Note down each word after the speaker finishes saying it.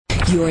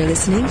You're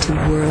listening to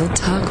World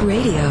Talk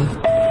Radio,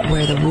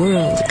 where the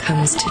world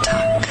comes to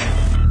talk.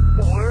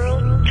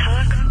 World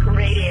Talk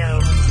Radio.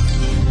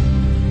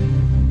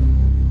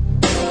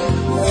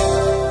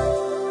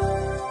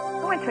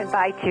 I want to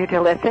invite you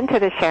to listen to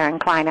the Sharon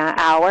Kleyne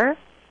Hour,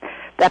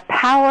 The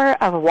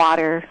Power of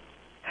Water,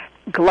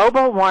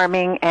 Global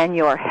Warming, and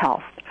Your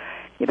Health.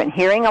 You've been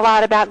hearing a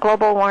lot about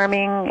global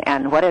warming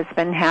and what has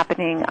been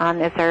happening on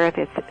this earth.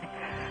 It's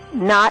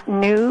not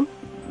new,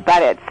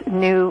 but it's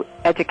new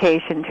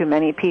education to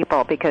many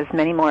people because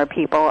many more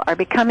people are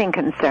becoming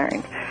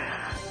concerned.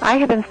 I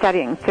have been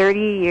studying 30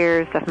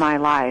 years of my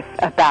life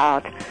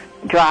about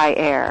dry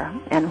air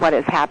and what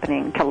is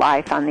happening to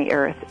life on the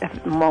earth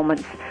at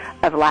moments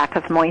of lack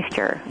of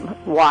moisture,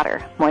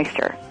 water,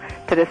 moisture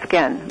to the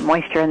skin,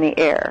 moisture in the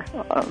air,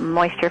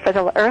 moisture for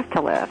the earth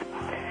to live.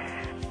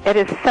 It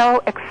is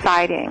so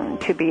exciting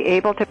to be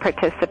able to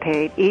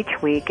participate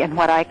each week in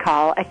what I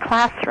call a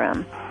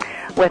classroom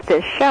with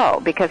this show,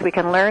 because we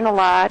can learn a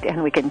lot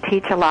and we can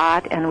teach a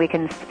lot and we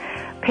can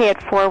pay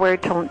it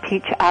forward to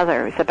teach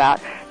others about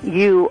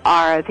you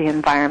are the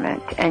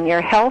environment and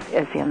your health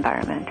is the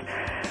environment.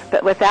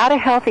 But without a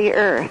healthy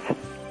earth,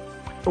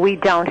 we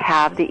don't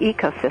have the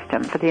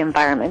ecosystem for the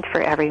environment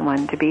for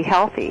everyone to be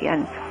healthy.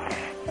 And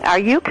are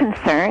you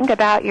concerned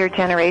about your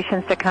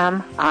generations to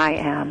come? I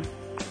am.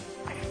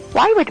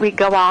 Why would we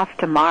go off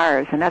to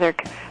Mars and other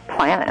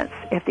planets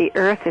if the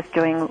earth is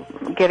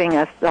giving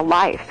us the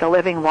life, the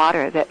living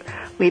water that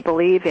we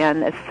believe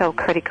in is so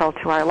critical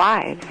to our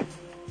lives?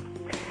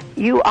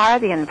 You are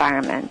the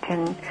environment,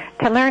 and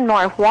to learn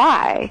more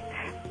why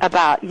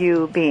about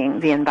you being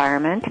the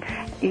environment,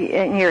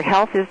 and your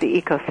health is the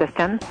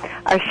ecosystem,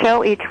 our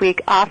show each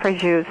week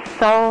offers you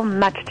so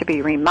much to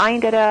be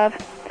reminded of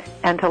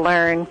and to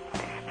learn.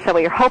 So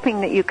we're hoping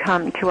that you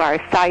come to our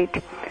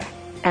site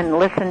and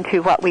listen to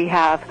what we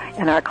have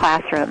in our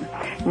classroom.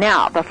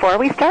 Now, before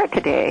we start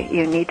today,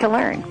 you need to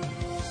learn.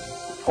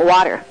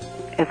 Water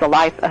is the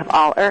life of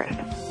all Earth.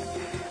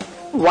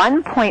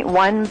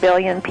 1.1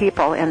 billion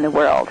people in the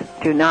world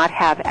do not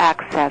have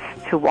access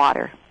to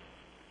water,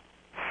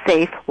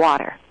 safe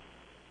water.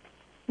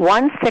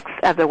 1/6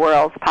 of the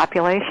world's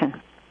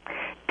population.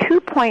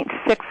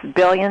 2.6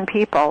 billion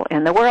people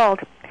in the world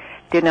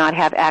do not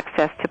have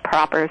access to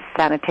proper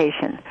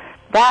sanitation.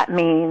 That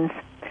means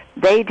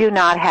they do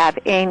not have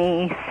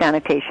any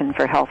sanitation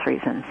for health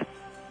reasons.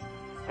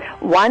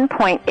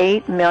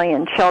 1.8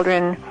 million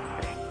children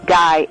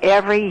die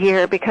every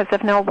year because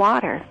of no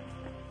water.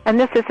 And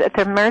this is at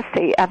the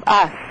mercy of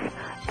us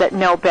that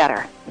know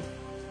better.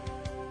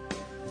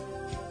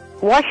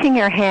 Washing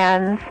your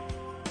hands,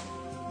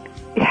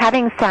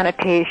 having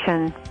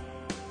sanitation,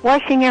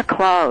 washing your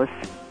clothes.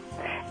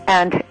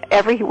 And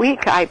every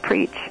week I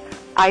preach,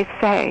 I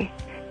say,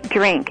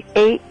 drink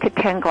 8 to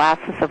 10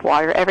 glasses of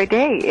water every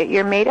day.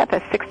 You're made up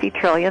of 60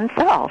 trillion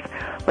cells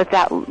with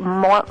that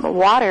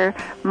water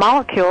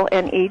molecule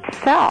in each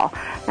cell.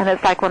 And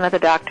it's like one of the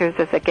doctors,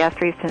 as a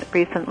guest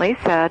recently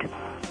said,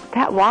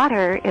 that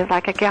water is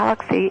like a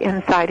galaxy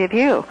inside of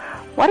you.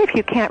 What if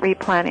you can't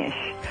replenish?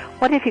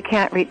 What if you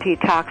can't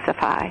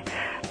detoxify?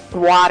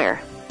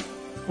 Water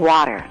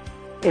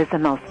is the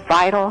most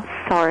vital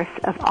source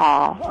of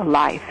all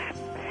life.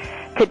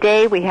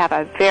 Today we have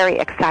a very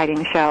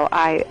exciting show.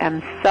 I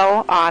am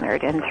so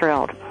honored and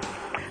thrilled.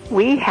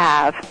 We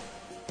have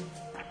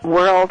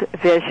World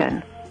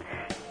Vision.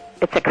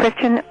 It's a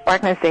Christian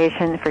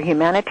organization for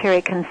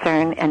humanitarian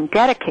concern and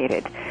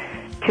dedicated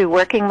to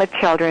working with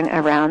children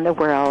around the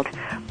world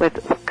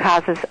with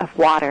causes of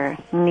water,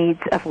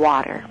 needs of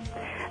water.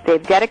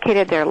 They've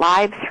dedicated their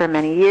lives for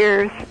many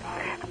years.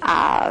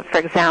 For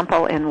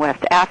example, in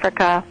West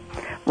Africa,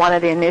 one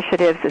of the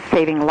initiatives is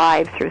saving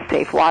lives through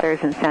safe waters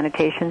and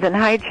sanitation and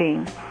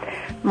hygiene.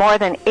 More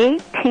than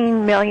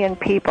 18 million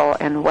people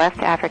in West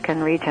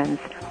African regions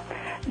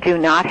do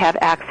not have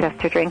access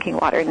to drinking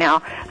water.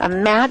 Now,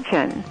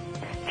 imagine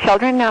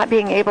children not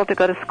being able to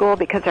go to school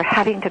because they're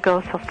having to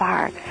go so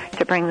far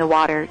to bring the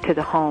water to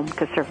the home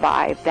to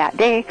survive that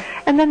day,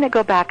 and then they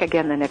go back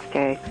again the next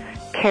day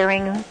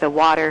carrying the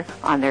water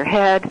on their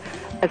head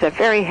as a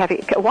very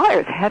heavy,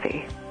 water is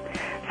heavy.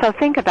 So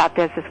think about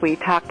this as we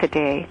talk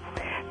today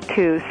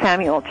to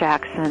Samuel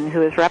Jackson,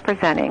 who is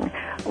representing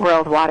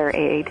World Water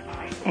Aid.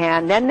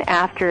 And then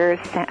after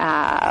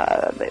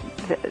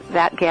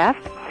that guest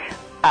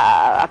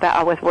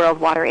with World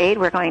Water Aid,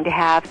 we're going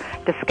to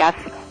discuss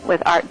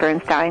with Art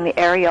Bernstein the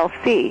Ariel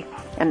Sea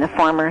in the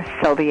former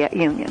Soviet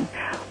Union.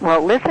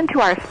 We'll listen to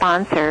our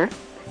sponsor,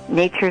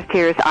 Nature's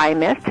Tears Eye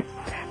Mist,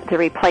 the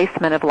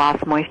replacement of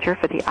lost moisture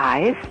for the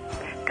eyes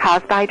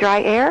caused by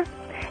dry air,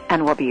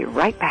 and we'll be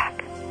right back.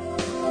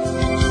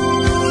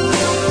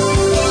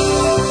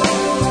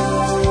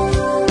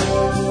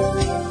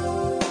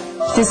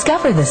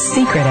 Discover the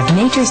secret of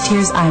Nature's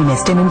Tears Eye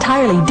Mist, an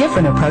entirely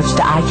different approach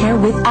to eye care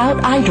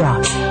without eye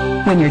drops.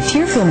 When your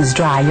tear film is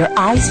dry, your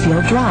eyes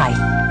feel dry.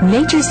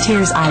 Nature's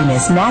Tears Eye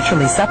Mist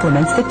naturally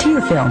supplements the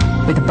tear film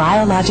with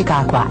Biologic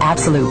Aqua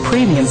Absolute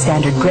Premium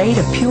Standard Grade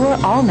of pure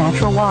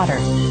all-natural water.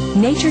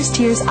 Nature's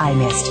Tears Eye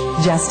Mist,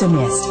 just a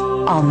mist.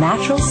 All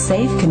natural,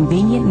 safe,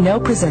 convenient, no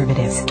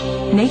preservatives.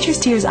 Nature's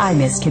Tears Eye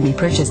Mist can be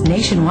purchased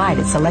nationwide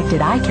at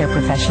selected eye care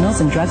professionals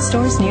and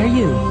drugstores near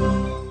you.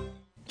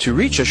 To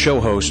reach a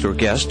show host or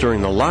guest during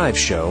the live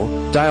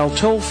show, dial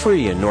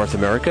toll-free in North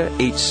America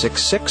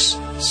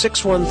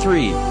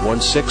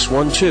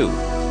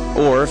 866-613-1612.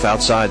 Or if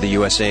outside the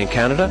USA and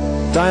Canada,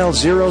 dial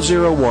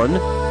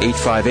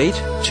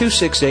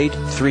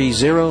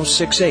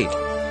 001-858-268-3068.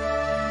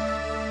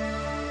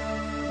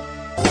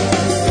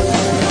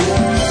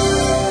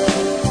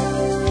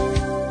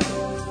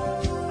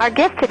 Our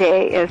guest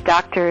today is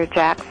Dr.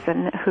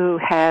 Jackson, who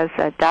is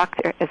a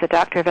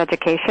doctor of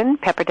education,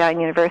 Pepperdine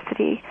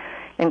University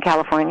in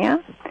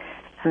California,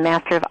 a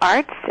Master of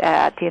Arts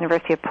at the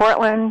University of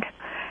Portland,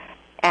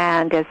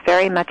 and is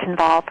very much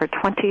involved for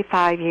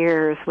 25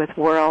 years with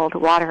World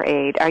Water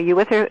Aid. Are you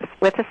with us,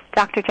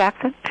 Dr.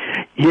 Jackson?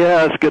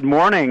 Yes, good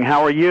morning.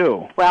 How are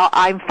you? Well,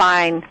 I'm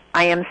fine.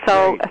 I am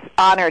so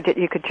honored that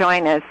you could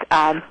join us.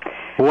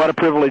 What a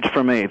privilege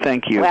for me.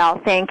 Thank you. Well,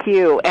 thank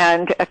you.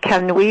 And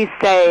can we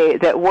say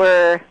that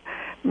we're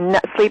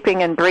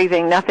sleeping and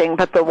breathing nothing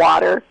but the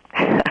water?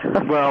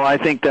 Well, I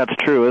think that's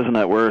true, isn't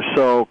it? We're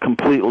so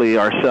completely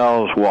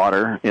ourselves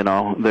water. You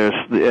know, there's,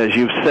 as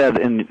you've said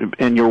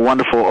in your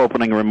wonderful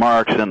opening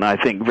remarks, and I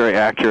think very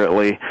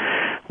accurately,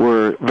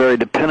 we're very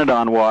dependent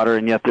on water,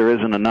 and yet there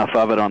isn't enough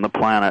of it on the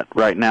planet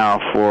right now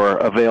for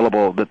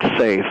available that's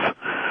safe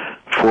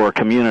for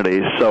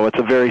communities. So it's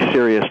a very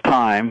serious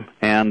time,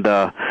 and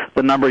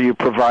the number you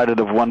provided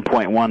of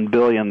 1.1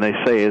 billion, they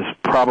say, is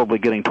probably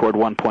getting toward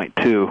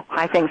 1.2.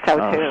 I think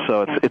so too.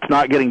 So it's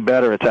not getting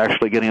better; it's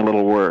actually getting a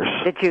little worse.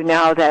 Did you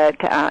know that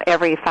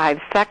every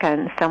 5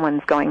 seconds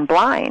someone's going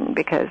blind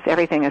because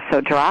everything is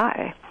so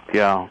dry?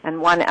 Yeah. And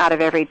 1 out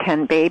of every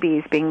 10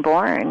 babies being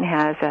born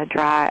has a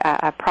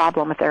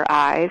problem with their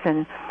eyes,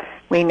 and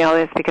we know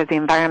this because the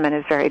environment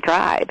is very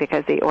dry,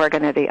 because the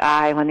organ of the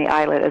eye, when the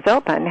eyelid is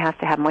open, has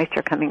to have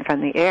moisture coming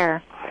from the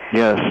air.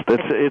 Yes,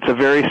 it's a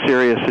very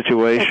serious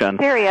situation.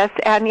 It's serious,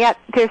 and yet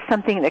there's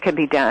something that can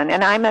be done.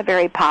 And I'm a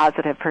very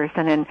positive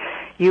person, and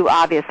you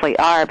obviously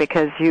are,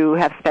 because you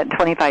have spent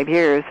 25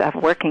 years of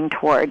working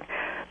toward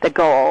the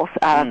goals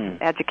of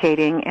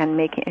educating and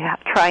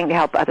trying to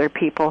help other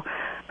people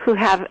who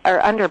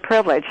are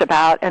underprivileged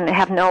and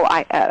have no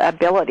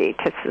ability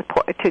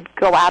to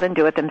go out and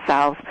do it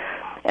themselves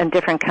in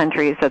different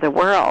countries of the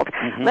world.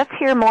 Mm-hmm. Let's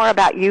hear more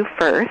about you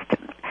first,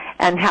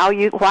 and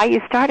why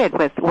you started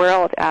with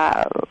World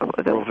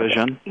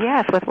Vision.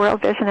 Yes, with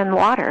World Vision and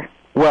water.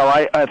 Well,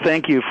 I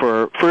thank you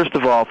first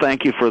of all,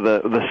 thank you for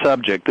the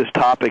subject. This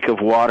topic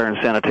of water and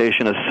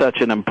sanitation is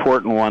such an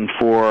important one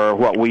for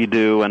what we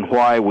do and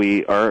why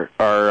we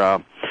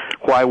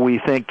why we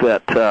think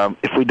that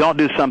if we don't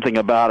do something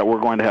about it, we're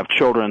going to have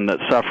children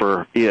that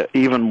suffer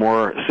even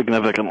more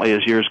significantly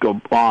as years go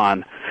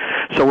on.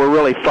 So we're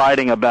really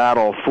fighting a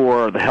battle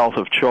for the health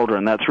of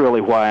children. That's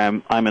really why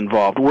I'm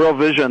involved. World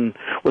Vision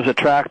was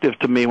attractive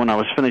to me when I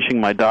was finishing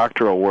my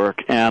doctoral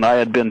work, and I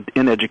had been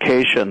in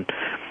education.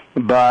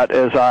 But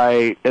as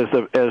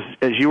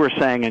you were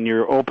saying in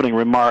your opening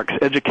remarks,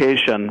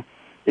 education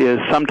is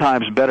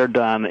sometimes better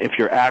done if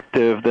you're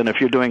active than if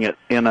you're doing it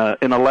in a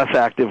less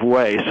active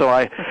way. So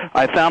I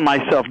found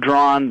myself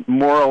drawn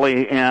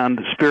morally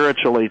and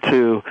spiritually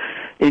to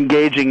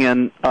engaging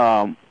in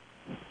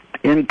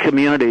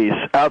communities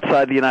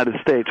outside the United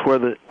States where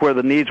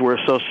the needs were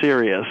so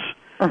serious,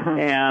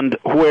 and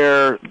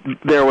where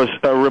there was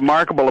a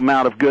remarkable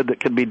amount of good that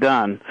could be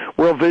done.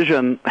 World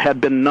Vision had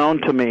been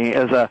known to me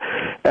as a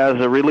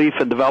relief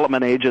and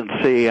development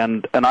agency,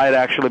 and I had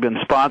actually been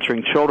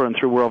sponsoring children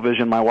through World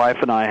Vision. My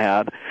wife and I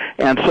had,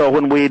 and so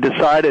when we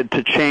decided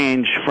to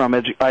change from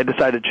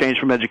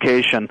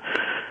education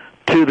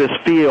to this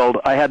field,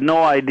 I had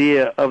no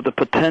idea of the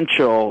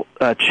potential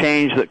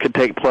change that could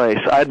take place.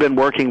 I'd been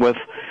working with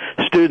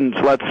students,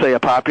 let's say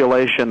a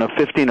population of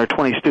 15 or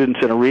 20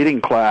 students in a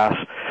reading class,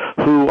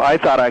 who I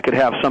thought I could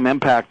have some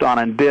impact on,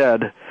 and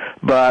did,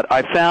 but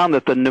I found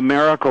that the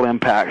numerical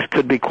impacts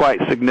could be quite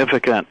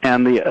significant,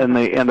 and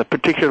the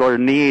particular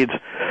needs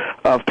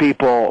of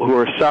people who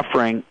are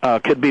suffering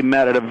could be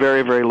met at a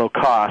very, very low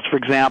cost. For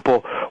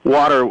example,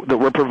 water that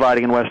we're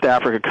providing in West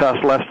Africa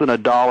costs less than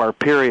 $1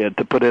 period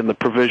to put in the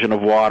provision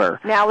of water.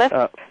 Now,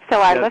 as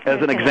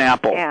an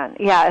example.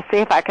 See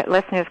if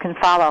listeners can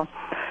follow.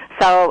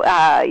 So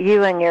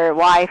you and your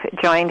wife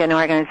joined an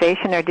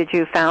organization, or did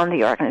you found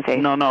the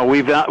organization? No.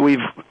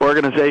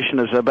 Organization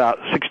is about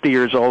 60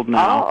 years old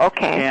now. Oh,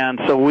 okay. And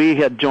so we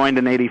had joined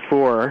in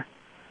 '84.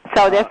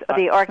 So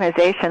the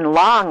organization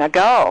long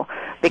ago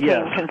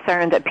became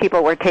concerned that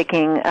people were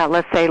taking,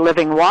 let's say,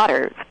 living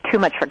water too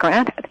much for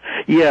granted.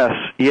 Yes.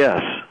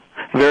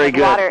 Very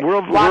good.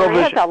 Water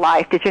is a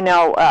life. Did you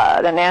know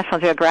the National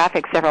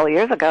Geographic several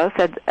years ago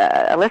said,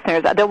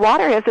 listeners, the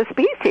water is a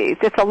species.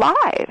 It's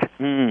alive.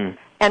 Mm.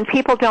 And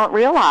people don't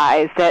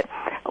realize that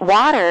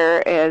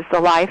water is the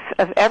life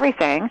of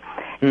everything.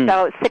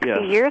 So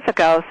 60 years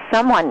ago,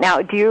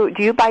 now, do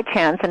you by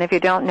chance, and if you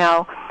don't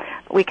know,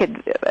 we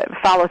could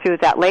follow through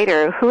with that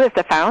later, who is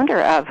the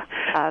founder of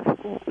of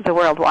the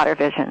World Water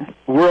Vision?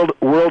 World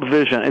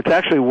Vision. It's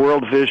actually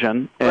World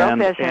Vision.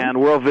 And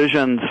World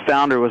Vision's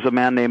founder was a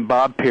man named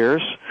Bob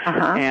Pierce.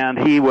 And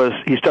he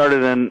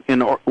started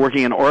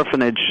working in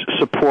orphanage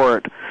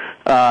support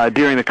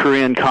during the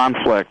Korean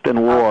conflict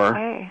and war.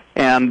 Okay.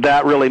 And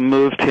that really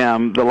moved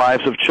him, the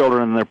lives of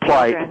children and their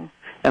plight.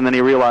 And then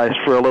he realized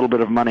for a little bit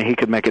of money he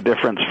could make a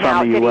difference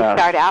from the U.S. Did he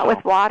start out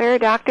with water,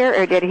 Doctor,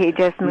 or did he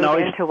just move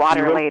into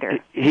water later?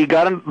 We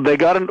got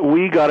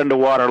into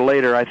water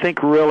later. I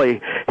think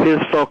really his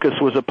focus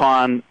was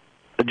upon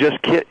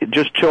just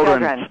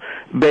children's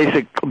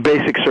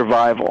basic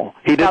survival.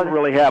 He didn't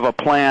really have a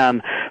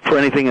plan for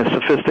anything as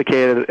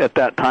sophisticated at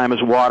that time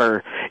as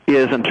water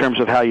is in terms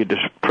of how you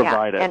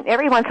provide it. And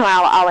every once in a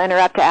while I'll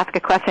interrupt to ask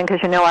a question because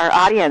our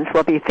audience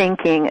will be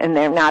thinking and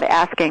they're not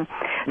asking.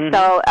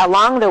 So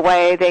along the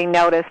way they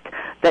noticed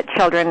that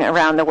children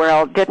around the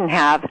world didn't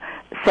have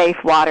safe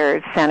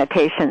water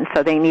sanitation,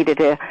 so they needed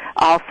to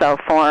also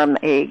form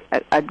a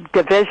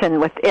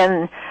division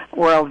within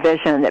World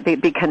Vision that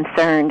be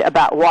concerned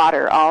about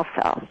water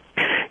also.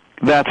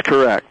 That's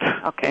correct.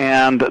 Okay.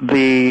 And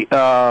the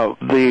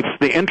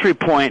entry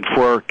point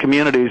for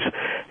communities,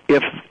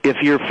 if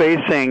you're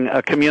facing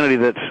a community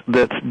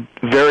that's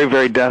very,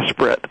 very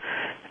desperate,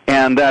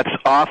 and that's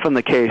often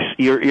the case,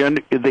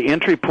 the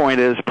entry point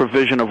is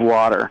provision of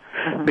water,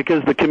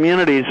 because the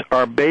communities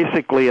are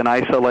basically in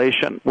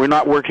isolation. We're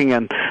not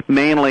working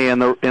mainly in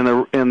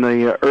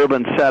the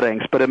urban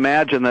settings, but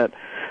imagine that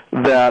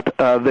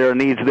there are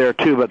needs there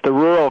too. But the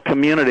rural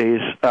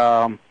communities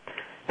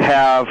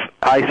have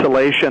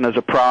isolation as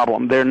a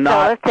problem. They're not.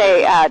 So let's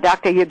say,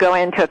 Doctor, you go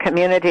into a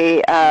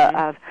community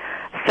of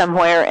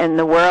somewhere in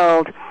the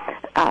world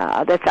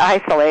that's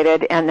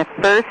isolated, and the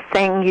first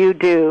thing you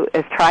do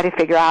is try to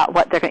figure out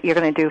what you're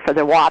going to do for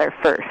the water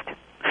first.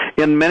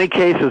 In many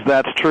cases,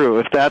 that's true,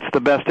 if that's the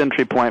best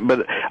entry point.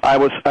 But I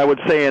would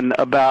say in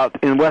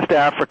West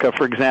Africa,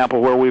 for example,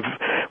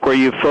 where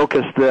you've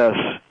focused this,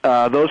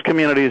 those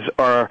communities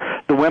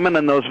are the women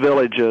in those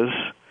villages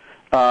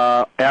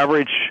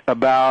average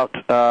about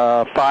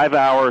 5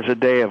 hours a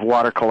day of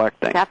water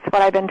collecting. That's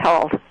what I've been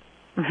told.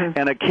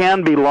 And it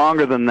can be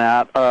longer than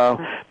that.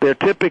 They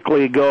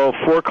typically go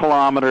 4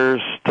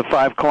 kilometers to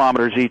 5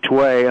 kilometers each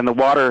way, and the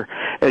water,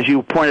 as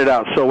you pointed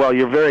out so well,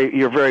 you're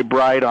very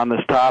bright on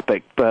this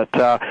topic. But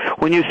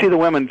when you see the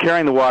women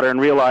carrying the water and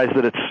realize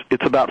that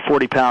it's about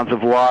 40 pounds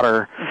of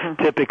water,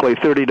 typically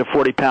 30 to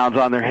 40 pounds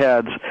on their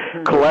heads,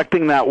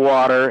 collecting that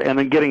water and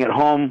then getting it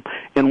home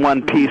in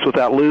one piece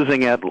without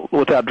losing it,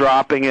 without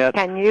dropping it.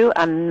 Can you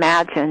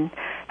imagine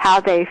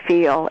how they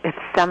feel if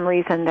some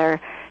reason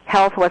their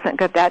health wasn't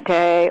good that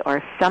day,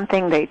 or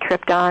something they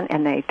tripped on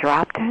and they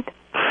dropped it?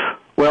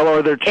 Well,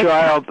 or the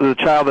child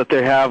that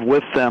they have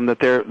with them that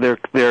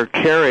they're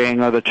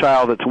carrying, or the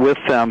child that's with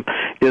them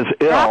is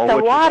ill. Drop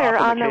the water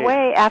on the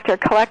way after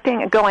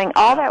collecting, going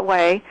all that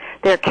way.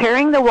 They're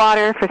carrying the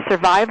water for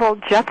survival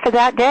just for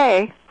that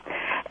day,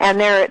 and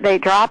they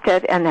dropped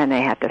it, and then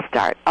they had to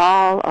start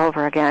all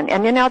over again.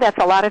 And that's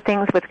a lot of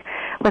things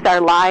with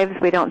our lives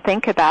we don't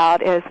think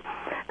about is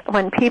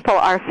when people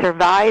are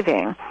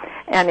surviving.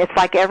 And it's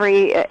like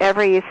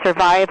every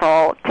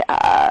survival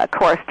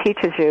course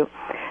teaches you,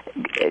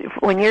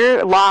 when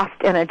you're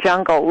lost in a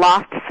jungle,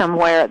 lost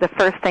somewhere, the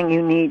first thing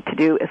you need to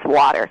do is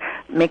water.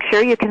 Make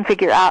sure you can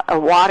figure out a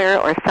water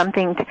or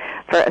something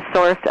for a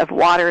source of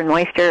water and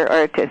moisture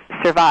or to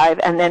survive,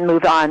 and then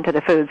move on to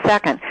the food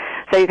second.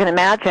 So you can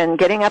imagine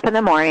getting up in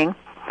the morning,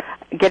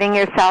 getting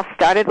yourself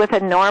started with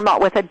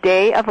a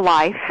day of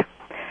life.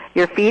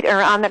 Your feet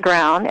are on the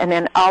ground, and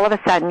then all of a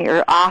sudden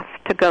you're off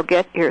to go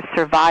get your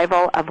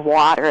survival of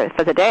water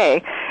for the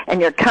day, and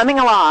you're coming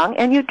along,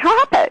 and you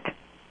drop it.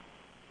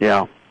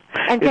 Yeah.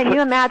 And can you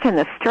imagine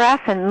the stress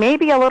and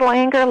maybe a little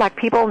anger like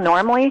people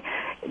normally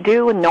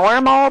do,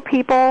 normal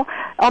people?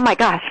 Oh, my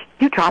gosh,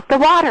 you dropped the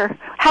water.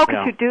 How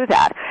could you do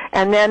that?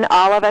 And then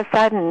all of a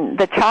sudden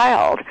the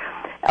child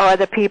or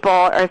the people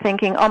are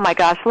thinking, oh, my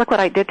gosh, look what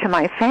I did to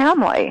my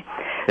family.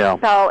 Yeah.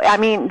 So,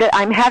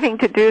 I'm having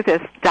to do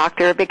this,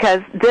 Doctor,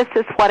 because this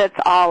is what it's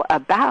all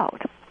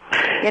about.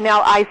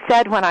 I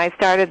said when I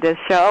started this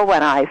show,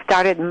 when I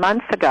started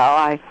months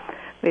ago,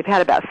 we've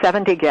had about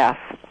 70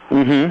 guests,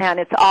 and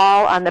it's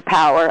all on the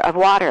power of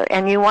water.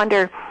 And you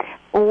wonder,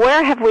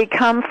 where have we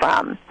come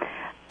from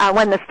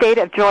when the state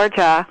of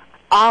Georgia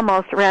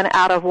almost ran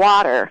out of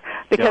water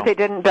because they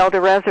didn't build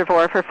a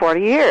reservoir for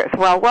 40 years?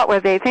 Well, what were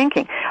they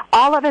thinking?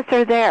 All of us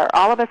are there.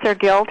 All of us are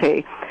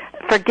guilty,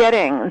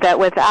 forgetting that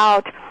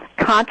without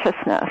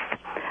consciousness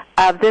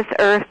of this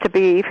earth to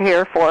be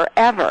here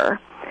forever,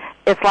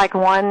 it's like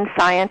one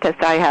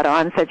scientist I had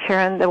on said,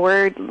 Sharon, the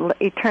word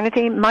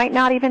eternity might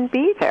not even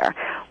be there.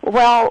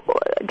 Well,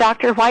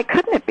 Doctor, why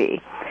couldn't it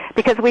be?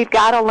 Because we've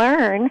got to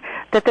learn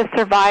that the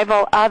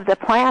survival of the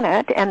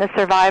planet and the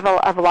survival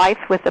of life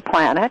with the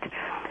planet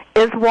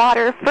is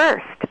water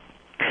first.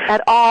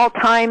 At all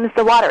times,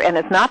 the water. And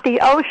it's not the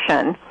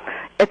ocean.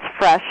 It's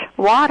fresh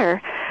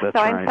water. That's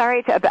so I'm right.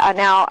 sorry to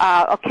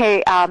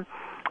now.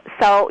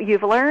 So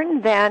you've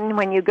learned then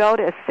when you go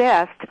to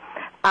assist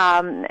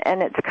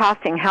and it's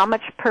costing how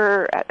much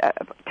per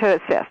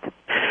to assist?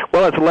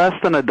 Well, it's less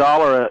than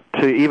 $1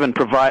 to even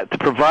provide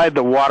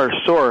the water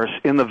source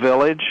in the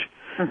village.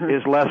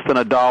 Is less than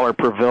 $1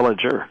 per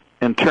villager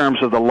in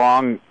terms of the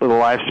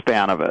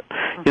lifespan of it.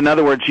 In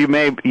other words, you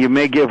may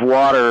give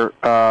water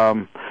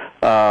one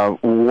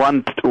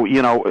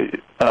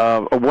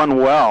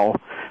well,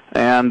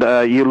 and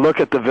you look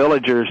at the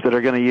villagers that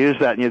are going to use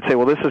that, and you'd say,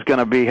 well, this is going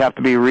to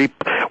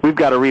we've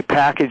got to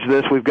repackage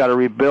this, we've got to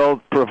rebuild,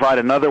 provide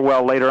another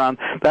well later on.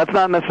 That's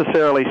not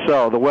necessarily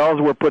so. The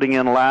wells we're putting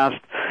in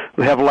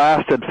have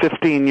lasted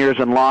 15 years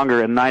and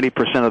longer in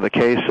 90% of the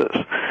cases.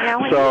 Now,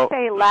 when you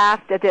say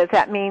lasted, does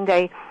that mean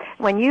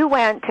when you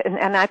went,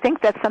 and I think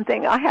that's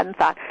something I hadn't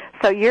thought,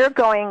 so you're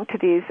going to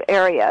these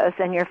areas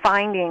and you're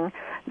finding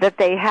that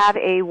they have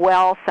a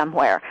well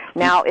somewhere.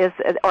 Now,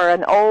 or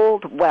an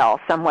old well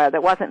somewhere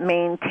that wasn't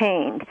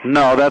maintained.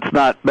 No, that's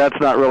not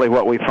really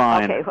what we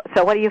find. Okay,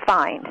 so what do you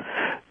find?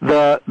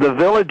 The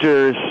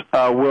villagers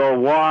will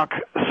walk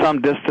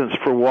some distance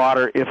for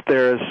water if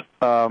there's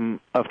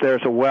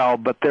a well,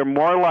 but they're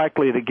more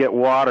likely to get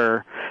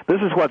water.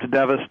 This is what's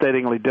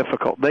devastatingly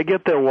difficult. They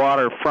get their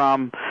water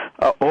from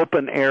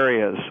open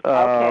areas.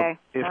 Okay.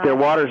 If their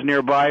water's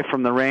nearby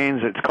from the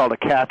rains, it's called a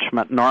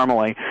catchment.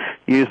 Normally,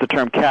 you use the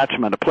term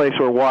catchment, a place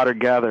where water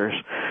gathers.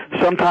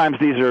 Sometimes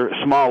these are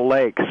small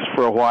lakes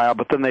for a while,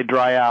 but then they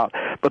dry out.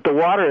 But the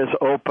water is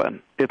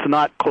open. It's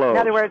not closed. In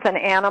other words, an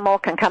animal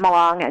can come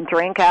along and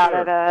drink out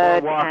of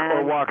it.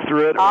 Or walk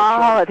through it.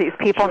 All of these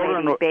people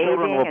may be bathing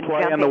children will and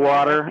play jumping in the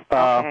water.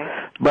 Okay.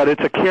 But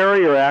it's a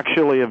carrier,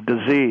 actually, of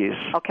disease.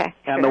 Okay.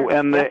 And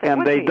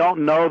sure. they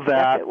don't know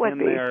that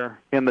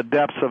in the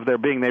depths of their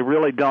being. They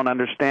really don't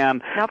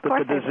understand that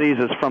the disease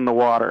is from the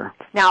water.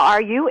 Now,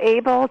 are you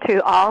able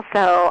to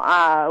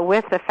also,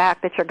 with the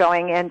fact that you're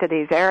going into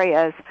these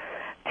areas,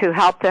 to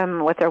help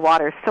them with their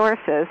water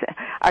sources,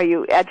 are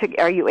you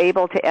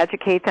able to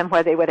educate them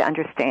where they would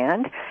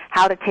understand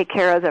how to take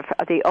care of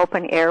the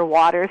open air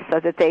waters so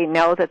that they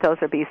know that those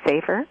would be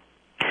safer?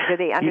 Do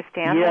they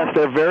understand Yes, that?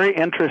 they're very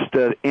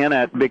interested in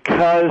it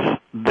because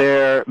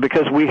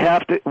we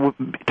have to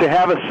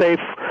have a safe,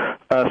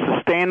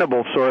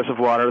 sustainable source of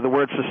water. The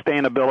word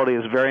sustainability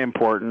is very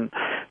important.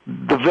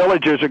 The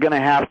villagers are going to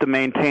have to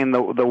maintain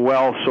the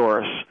well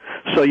source.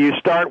 So you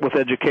start with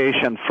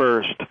education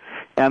first,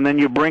 and then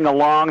you bring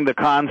along the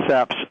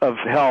concepts of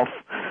health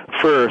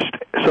first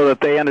so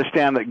that they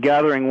understand that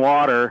gathering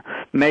water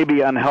may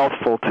be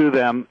unhealthful to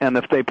them, and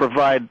if they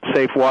provide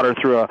safe water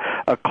through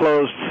a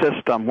closed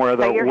system where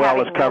the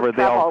well is covered,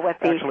 they'll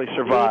actually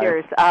survive.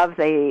 Leaders of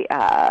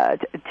the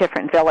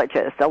different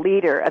villages, the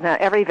leader, and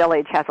every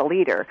village has a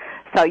leader,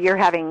 so you're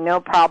having no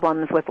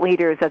problems with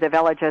leaders of the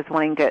villages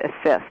wanting to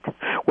assist.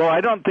 Well,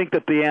 I don't think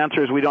that the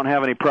answer is we don't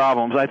have any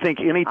problems. I think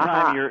any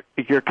time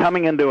you're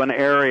coming into an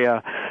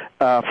area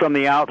from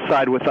the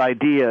outside with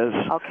ideas,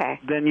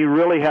 then you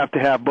really have to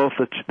have both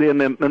in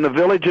the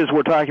villages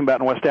we're talking about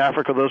in West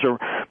Africa. Those are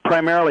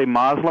primarily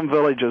Muslim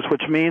villages,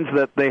 which means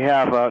that they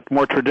have a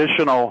more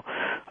traditional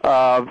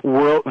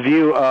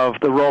view of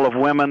the role of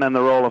women and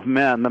the role of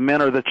men. The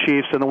men are the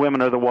chiefs and the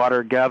women are the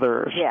water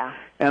gatherers. Yeah.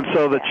 And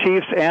so the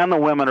chiefs and the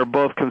women are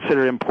both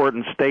considered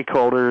important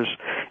stakeholders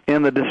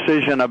in the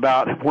decision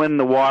about when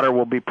the water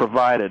will be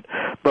provided.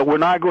 But we're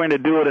not going to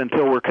do it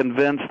until we're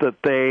convinced that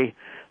they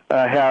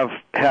have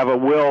a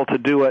will to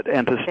do it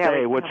and to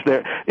stay,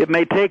 it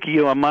may take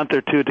you a month or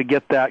two to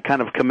get that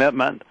kind of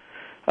commitment,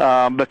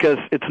 because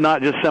it's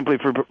not just simply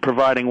for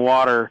providing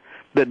water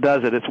that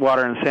does it. It's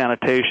water and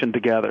sanitation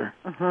together.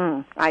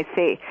 I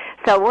see.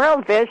 So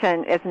World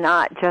Vision is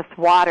not just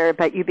water,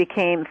 but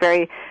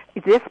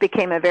this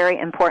became a very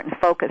important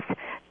focus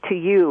to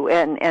you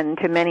and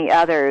to many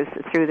others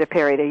through the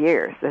period of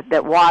years,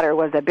 that water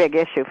was a big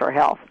issue for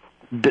health.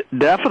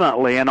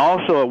 Definitely, and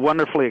also a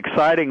wonderfully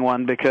exciting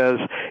one because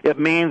it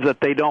means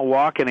that they don't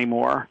walk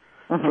anymore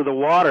for the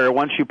water.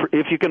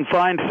 If you can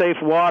find safe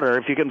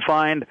water,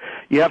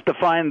 you have to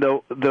find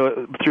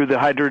through the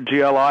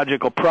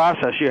hydrogeological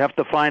process, you have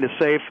to find a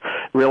safe,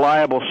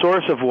 reliable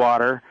source of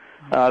water.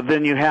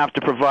 Then you have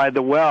to provide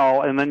the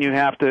well, and then you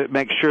have to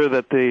make sure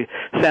that the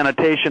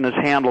sanitation is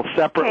handled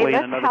separately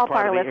in another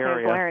part of the area. Let's help our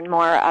listeners learn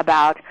more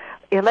about,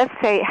 let's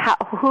say,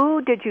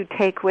 who did you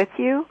take with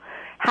you?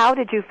 How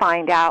did you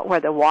find out where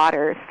the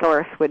water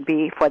source would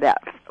be for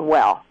that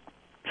well?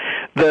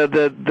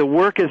 The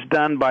work is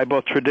done by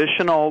both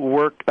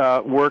traditional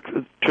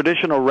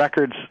traditional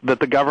records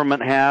that the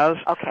government has.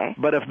 Okay.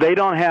 But if they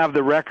don't have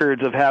the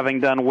records of having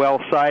done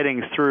well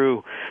sightings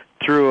through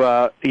 10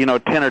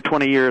 or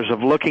 20 years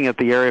of looking at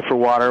the area for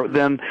water,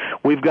 then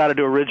we've got to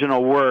do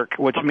original work,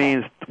 which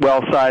means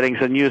well sightings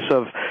and use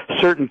of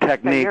certain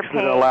techniques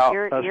that allow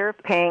us. You're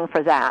paying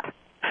for that.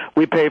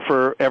 We pay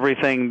for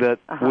everything that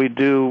we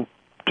do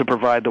to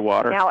provide the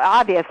water. Now,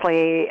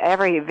 obviously,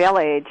 every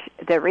village,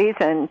 the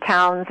reason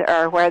towns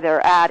are where they're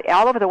at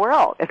all over the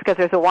world is because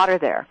there's a water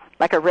there,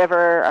 like a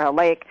river or a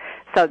lake.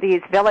 So these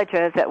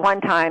villages at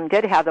one time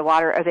did have the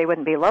water, or they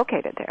wouldn't be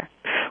located there.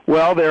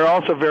 Well, they're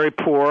also very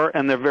poor,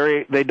 and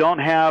they don't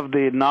have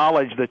the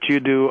knowledge that you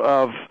do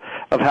of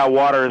how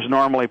water is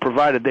normally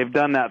provided. They've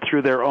done that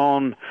through their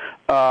own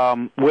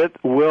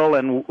will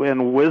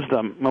and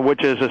wisdom,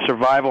 which is a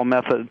survival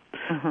method.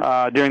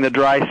 During the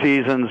dry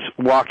seasons,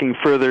 walking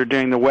further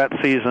during the wet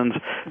seasons,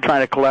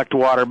 trying to collect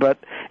water. But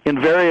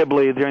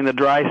invariably during the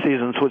dry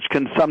seasons, which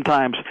can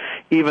sometimes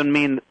even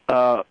mean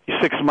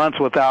 6 months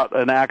without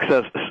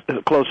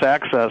close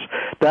access,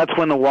 that's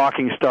when the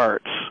walking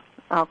starts.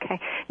 Okay.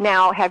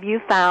 Now, have you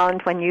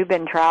found when you've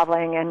been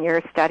traveling in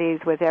your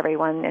studies with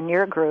everyone in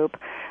your group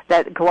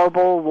that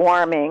global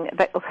warming,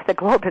 the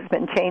globe has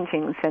been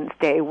changing since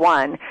day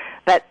one,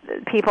 but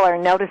people are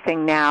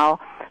noticing now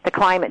the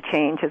climate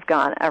change has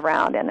gone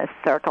around in a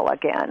circle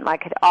again,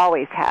 like it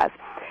always has.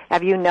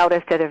 Have you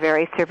noticed at a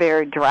very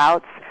severe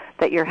droughts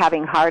that you're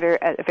having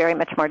a very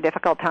much more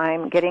difficult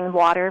time getting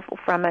water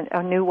from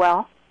a new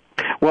well?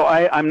 Well,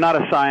 I'm not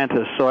a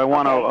scientist, so I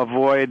want to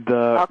avoid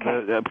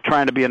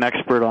trying to be an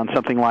expert on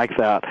something like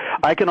that.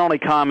 I can only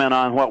comment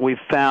on what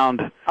we've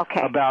found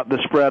about the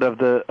spread of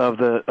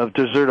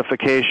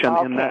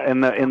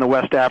desertification in the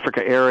West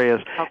Africa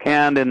areas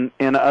and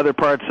in other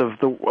parts of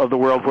the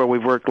world where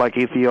we've worked, like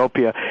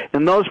Ethiopia.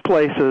 In those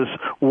places,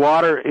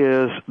 water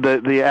is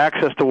the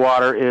access to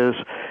water is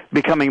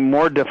becoming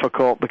more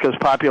difficult because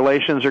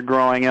populations are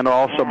growing, and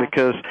also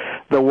because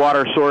the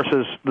water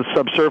sources, the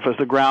subsurface,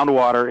 the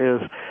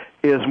groundwater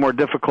is more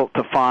difficult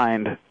to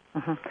find.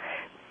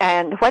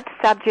 And what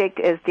subject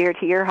is dear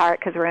to your heart?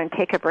 Because we're going to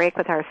take a break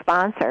with our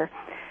sponsor,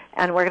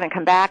 and we're going to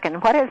come back.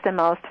 And what is the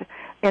most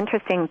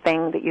interesting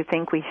thing that you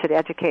think we should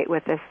educate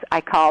with this? I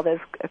call this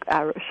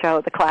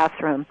show The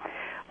Classroom.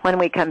 When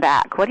we come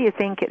back, what do you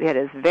think it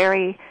is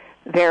very,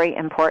 very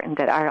important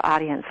that our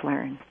audience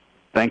learns?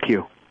 Thank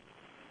you.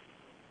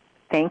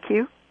 Thank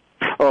you.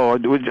 Oh,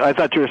 I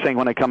thought you were saying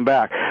when I come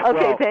back.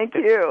 Okay, thank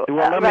you.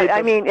 What was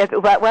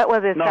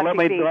this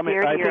subject dear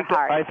to your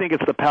heart? I think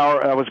it's the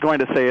power. I was going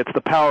to say it's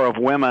the power of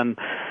women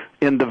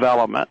in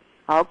development.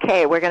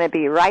 Okay, we're going to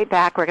be right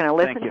back. We're going to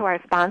listen to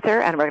our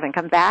sponsor, and we're going to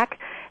come back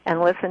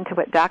and listen to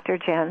what Dr.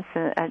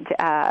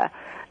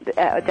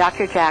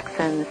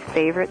 Jackson's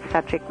favorite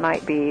subject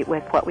might be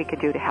with what we could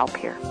do to help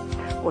here.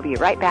 We'll be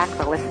right back.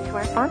 We'll listen to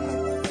our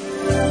sponsor.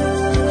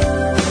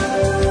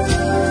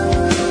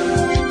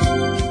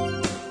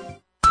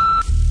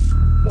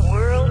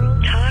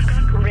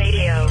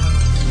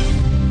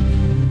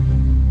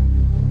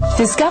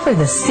 Discover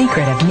the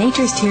secret of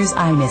Nature's Tears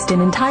Eye Mist, an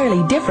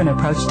entirely different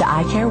approach to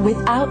eye care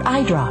without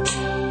eye drops.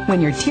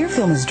 When your tear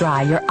film is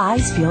dry, your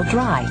eyes feel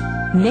dry.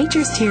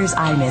 Nature's Tears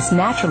Eye Mist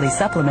naturally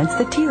supplements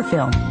the tear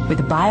film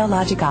with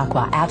Biologic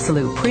Aqua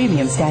Absolute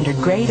Premium Standard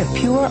Grade of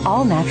pure,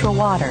 all-natural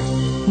water.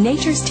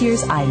 Nature's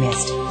Tears Eye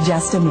Mist,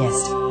 just a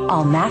mist.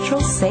 All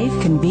natural, safe,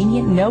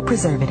 convenient, no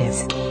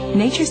preservatives.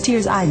 Nature's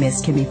Tears Eye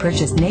Mist can be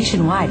purchased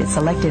nationwide at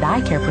selected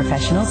eye care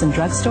professionals and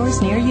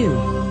drugstores near you.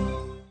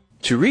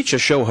 To reach a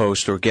show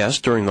host or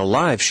guest during the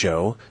live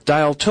show,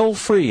 dial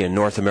toll-free in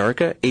North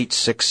America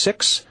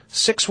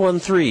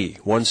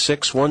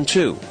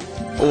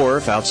 866-613-1612. Or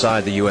if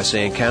outside the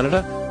USA and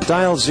Canada,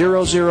 dial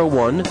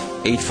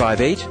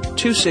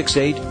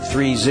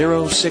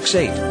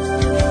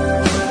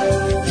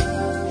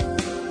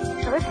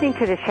 001-858-268-3068. You're listening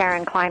to the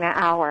Sharon Kleina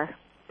Hour,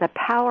 the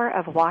power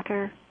of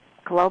water,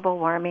 global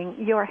warming,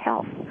 your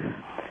health,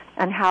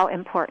 and how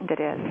important it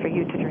is for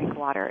you to drink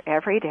water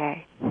every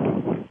day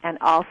and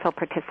also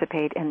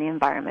participate in the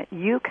environment.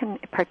 You can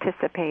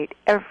participate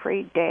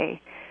every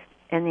day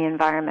in the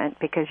environment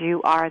because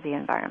you are the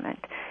environment.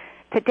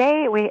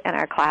 Today, in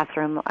our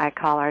classroom, I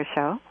call our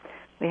show,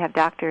 we have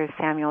Dr.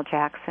 Samuel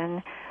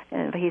Jackson,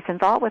 and he's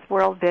involved with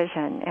World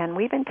Vision, and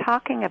we've been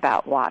talking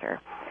about water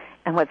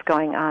and what's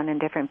going on in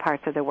different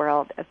parts of the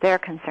world, their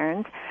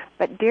concerns.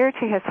 But dear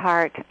to his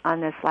heart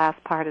on this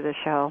last part of the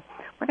show,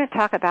 we're going to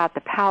talk about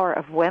the power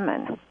of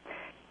women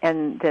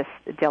in this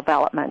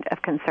development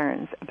of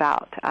concerns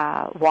about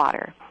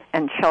water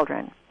and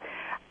children.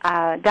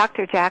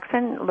 Dr.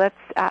 Jackson, let's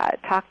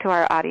talk to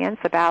our audience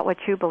about what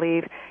you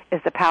believe is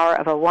the power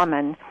of a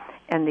woman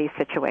in these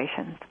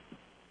situations.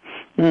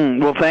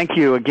 Well, thank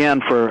you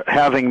again for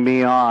having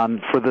me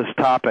on for this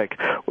topic.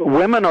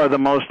 Women are the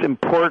most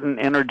important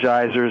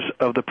energizers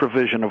of the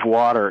provision of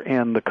water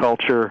in the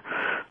culture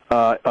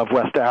of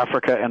West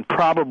Africa and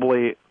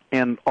probably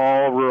in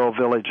all rural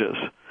villages.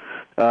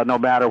 No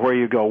matter where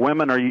you go.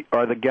 Women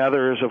are the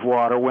gatherers of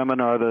water. Women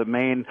are the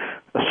main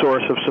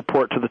source of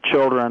support to the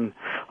children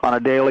on a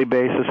daily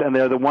basis, and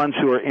they're the ones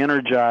who are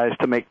energized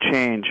to make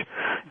change.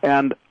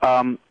 And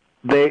I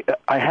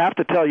have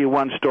to tell you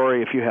one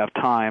story if you have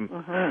time.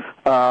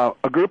 A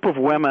group of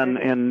women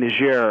in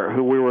Niger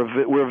who we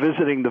were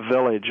visiting the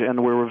village,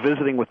 and we were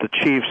visiting with the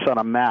chiefs on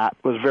a mat.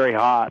 It was very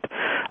hot,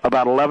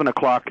 about 10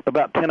 o'clock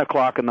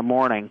in the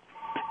morning.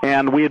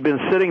 And we had been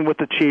sitting with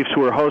the chiefs who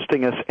were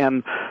hosting us,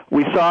 and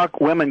we saw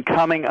women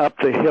coming up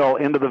the hill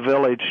into the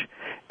village,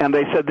 and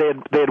they said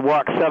they had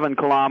walked 7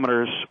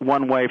 kilometers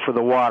one way for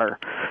the water.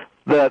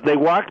 They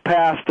walked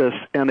past us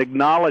and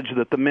acknowledged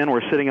that the men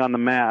were sitting on the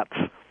mats.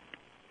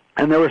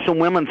 And there were some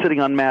women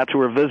sitting on mats who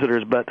were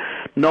visitors, but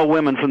no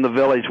women from the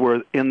village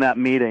were in that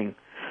meeting.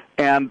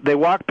 And they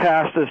walked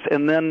past us,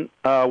 and then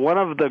one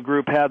of the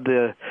group had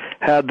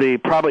the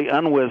probably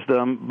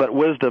unwisdom, but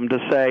wisdom to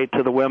say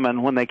to the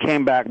women when they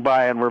came back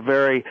by and were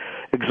very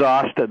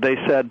exhausted. They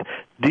said,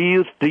 "Do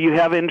you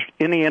have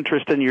any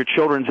interest in your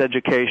children's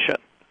education?"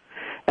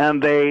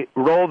 And they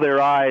rolled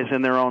their eyes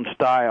in their own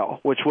style,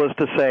 which was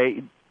to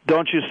say,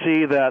 "Don't you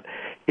see that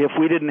if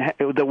we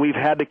that we've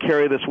had to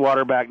carry this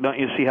water back? Don't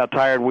you see how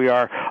tired we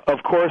are?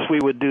 Of course we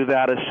would do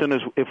that as soon as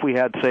if we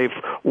had safe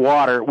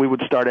water, we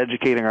would start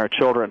educating our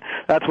children."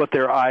 That's what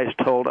their eyes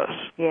told us.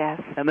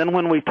 Yes. And then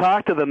when we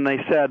talked to them,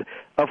 they said,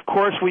 "Of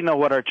course we know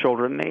what our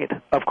children need.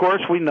 Of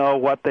course we know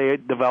what they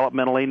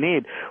developmentally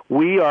need.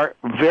 We are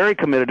very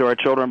committed to our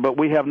children, but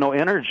we have no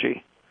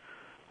energy.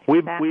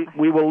 Exactly.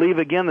 We will leave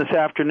again this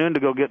afternoon to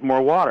go get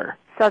more water."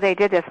 So they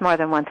did this more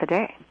than once a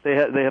day. They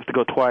have to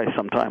go twice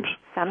sometimes.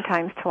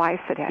 Sometimes twice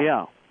a day.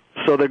 Yeah.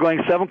 So they're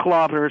going 7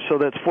 kilometers, so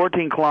that's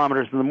 14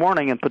 kilometers in the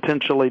morning and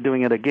potentially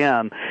doing it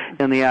again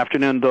in the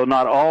afternoon, though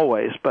not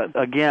always. But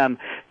again,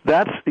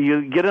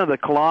 you get into the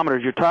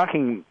kilometers, you're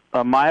talking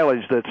a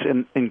mileage that's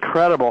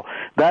incredible.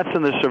 That's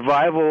in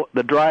the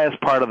the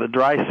driest part of the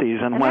dry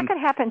season. And that could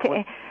happen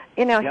to,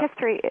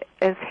 history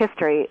is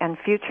history and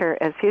future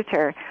is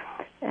future.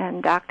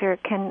 And doctor,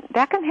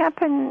 that can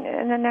happen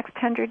in the next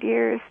 100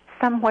 years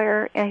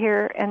somewhere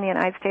here in the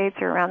United States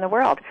or around the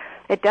world.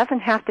 It doesn't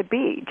have to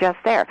be just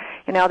there.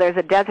 There's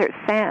a desert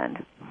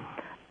sand.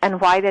 And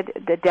why did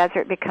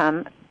it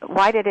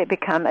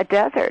become a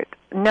desert?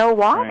 No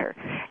water.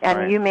 Right.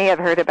 And you may have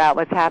heard about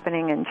what's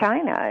happening in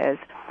China is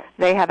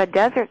they have a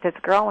desert that's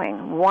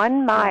growing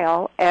 1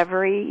 mile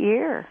every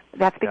year.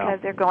 That's because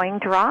they're going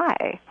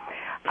dry.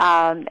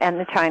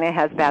 And China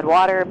has bad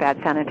water,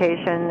 bad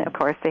sanitation. Of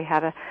course, they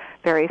have a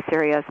very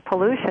serious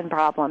pollution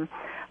problem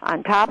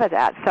on top of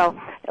that. So,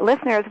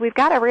 listeners, we've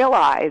got to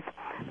realize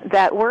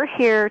that we're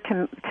here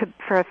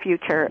for a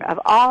future of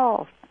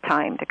all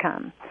time to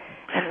come.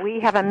 And we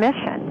have a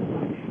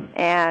mission.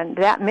 And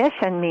that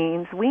mission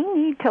means we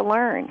need to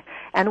learn.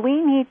 And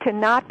we need to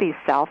not be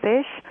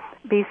selfish,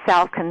 be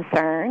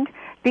self-concerned,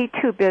 be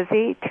too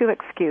busy, too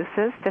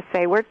excuses to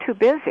say we're too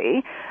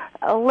busy.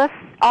 Let's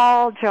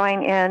all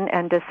join in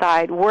and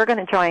decide we're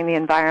going to join the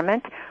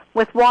environment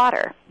with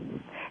water.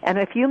 And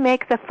if you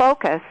make the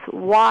focus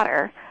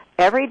water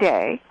every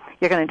day,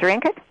 you're going to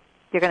drink it,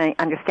 you're going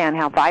to understand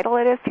how vital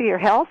it is to your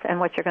health and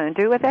what you're going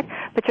to do with it,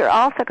 but you're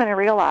also going to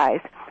realize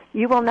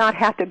you will not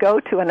have to go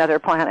to another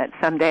planet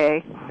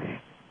someday.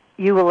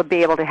 You will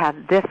be able to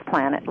have this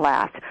planet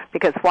last,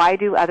 because why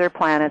do other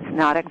planets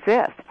not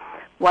exist?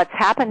 What's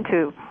happened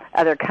to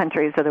other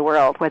countries of the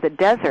world where the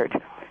desert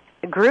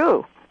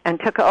grew and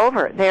took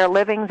over? They are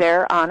living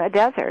there on a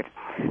desert.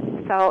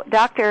 So,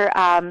 Doctor,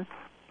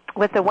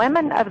 with the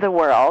women of the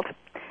world,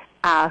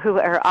 who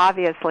are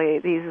obviously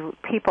these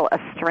people of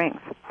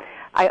strength,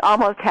 I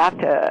almost have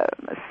to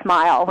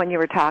smile when you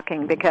were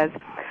talking because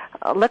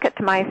look at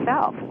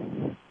myself.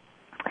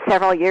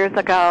 Several years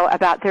ago,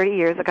 about 30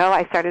 years ago,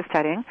 I started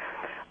studying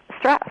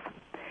stress.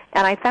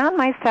 And I found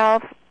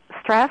myself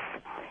stress,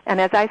 and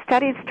as I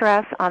studied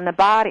stress on the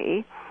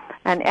body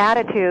and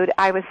attitude,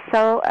 I was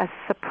so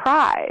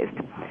surprised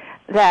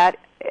that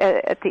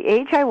at the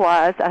age I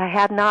was, I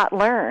had not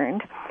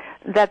learned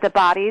that the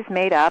body's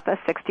made up of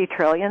 60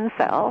 trillion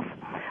cells,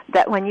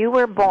 that when you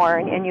were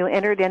born and you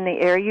entered in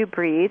the air you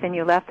breathe and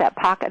you left that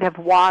pocket of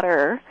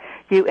water,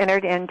 you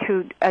entered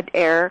into an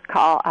air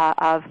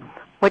of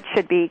which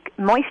should be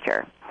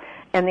moisture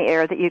in the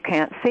air that you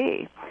can't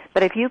see.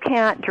 But if you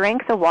can't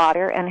drink the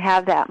water and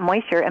have that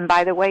moisture, and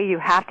by the way, you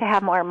have to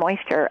have more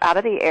moisture out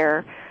of the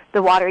air,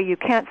 the water you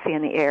can't see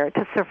in the air,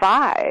 to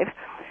survive,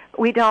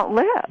 we don't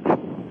live.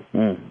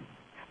 Mm.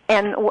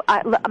 And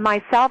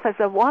myself as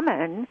a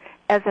woman,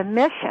 as a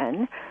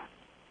mission,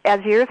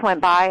 as years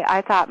went by,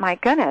 I thought, my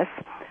goodness,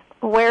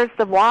 where's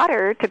the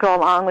water to go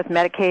along with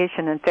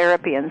medication and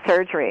therapy and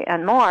surgery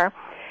and more?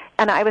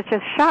 And I was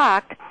just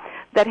shocked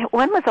that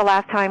when was the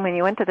last time when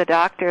you went to the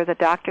doctor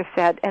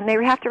said, and they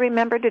have to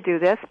remember to do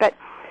this, but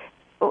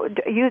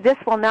this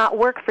will not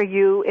work for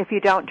you if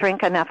you don't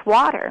drink enough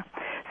water.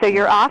 So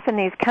you're off in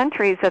these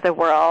countries of the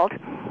world,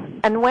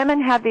 and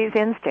women have these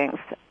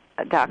instincts,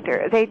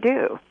 doctor. They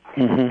do.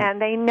 Mm-hmm.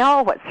 And they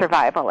know what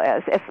survival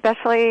is,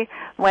 especially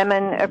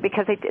women,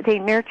 because they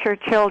nurture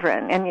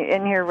children. And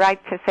you're right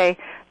to say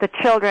the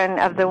children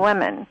of the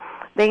women.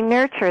 They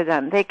nurture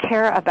them. They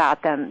care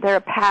about them. Their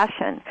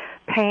passion,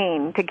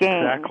 pain to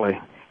gain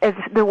is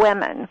the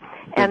women.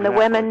 And the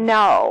women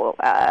know.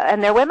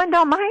 And the women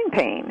don't mind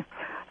pain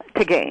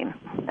to gain.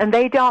 And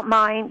they don't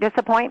mind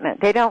disappointment.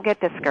 They don't get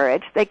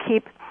discouraged. They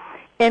keep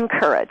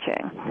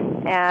encouraging.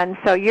 And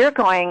so you're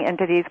going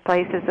into these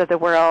places of the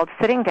world,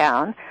 sitting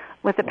down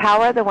with the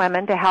power of the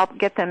women to help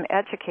get them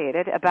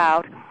educated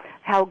about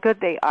how good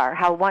they are,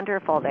 how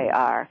wonderful they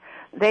are.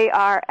 They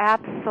are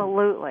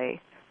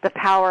absolutely the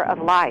power of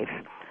life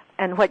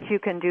and what you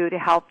can do to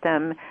help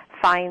them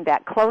find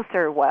that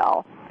closer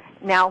well.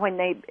 Now, when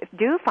they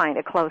do find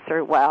a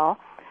closer well,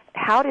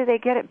 how do they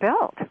get it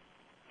built?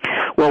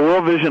 Well,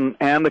 World Vision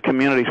and the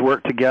communities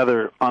work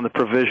together on the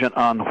provision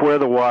on where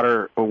the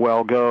water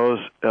well goes,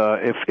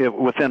 if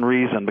within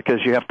reason, because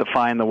you have to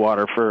find the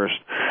water first.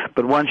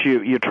 But once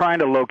you're trying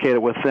to locate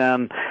it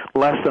within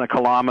less than a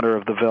kilometer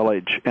of the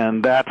village,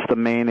 and that's the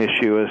main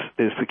issue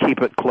is to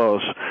keep it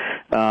close.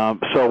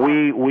 So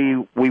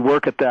we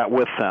work at that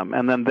with them,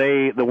 and then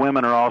the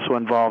women are also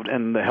involved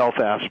in the health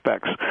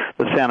aspects,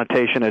 the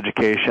sanitation,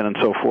 education, and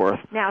so forth.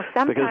 Now,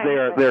 because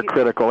they're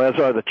critical, as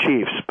are the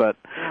chiefs, but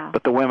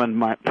the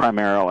women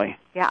primarily.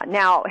 Yeah.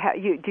 Now,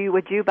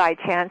 would you by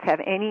chance have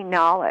any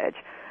knowledge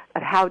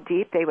of how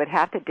deep they would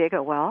have to dig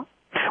a well?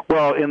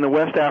 Well, in the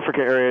West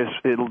Africa areas,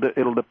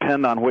 it'll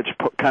depend on which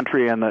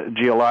country and the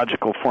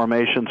geological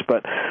formations,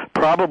 but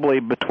probably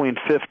between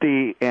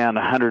 50 and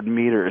 100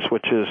 meters,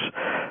 which is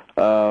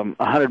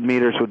 100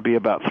 meters would be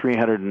about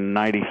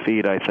 390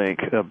 feet, I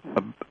think,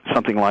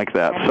 something like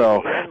that. And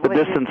so the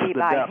depths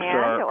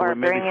are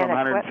maybe from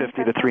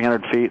 150 to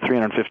 300 feet,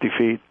 350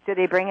 feet. Do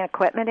they bring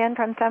equipment in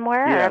from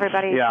somewhere? Yes, or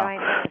everybody's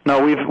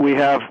No,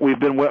 we've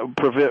been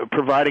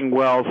providing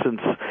wells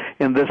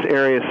in this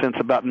area since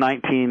about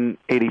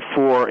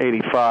 1984,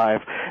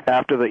 85.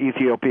 After the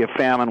Ethiopia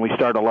famine, we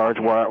started a large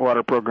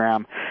water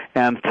program,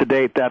 and to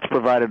date that's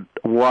provided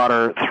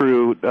water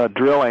through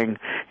drilling,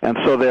 and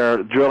so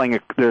there's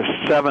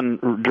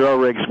 7 drill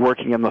rigs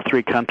working in the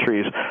 3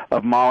 countries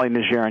of Mali,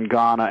 Niger, and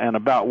Ghana, and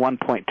about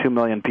 1.2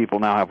 million people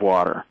now have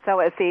water. So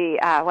it's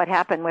what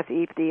happened with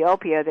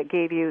Ethiopia that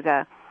gave you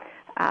the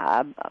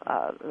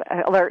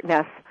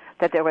alertness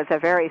that there was a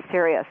very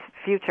serious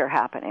future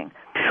happening.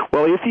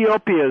 Well,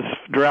 Ethiopia's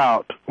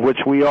drought, which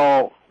we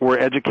all were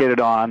educated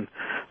on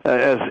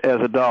as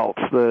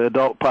adults, the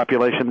adult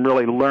population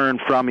really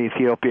learned from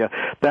Ethiopia.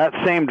 That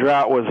same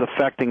drought was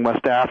affecting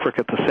West Africa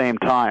at the same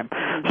time.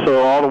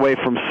 So all the way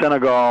from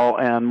Senegal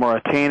and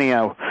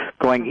Mauritania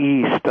going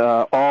east,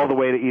 all the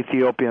way to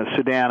Ethiopia,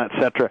 Sudan,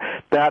 etc.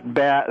 That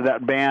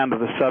band of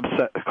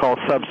the called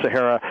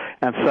Sub-Sahara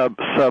and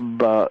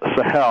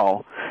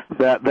Sub-Sahel,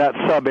 that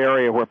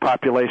sub-area where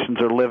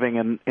populations are living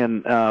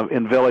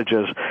in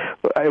villages,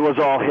 it was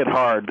all hit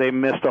hard. They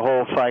missed a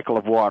whole cycle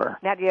of water.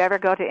 Now, do you ever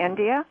go to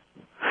India?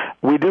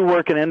 We do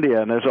work in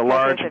India, and there's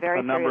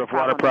a number of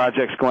water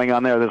projects going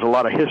on there. There's a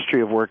lot of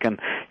history of work in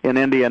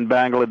India and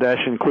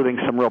Bangladesh, including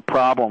some real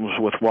problems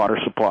with water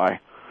supply.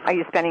 Are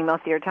you spending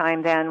most of your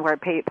time then where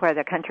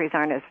the countries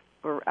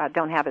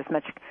don't have as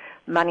much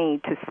money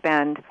to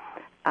spend?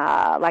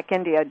 Like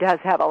India does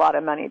have a lot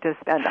of money to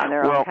spend on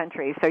their own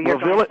country. So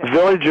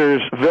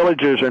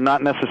villagers are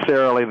not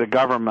necessarily the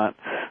government.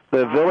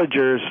 The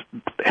villagers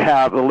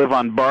live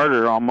on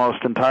barter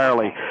almost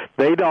entirely.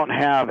 They don't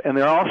have, and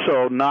they're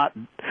also not,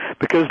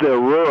 because they're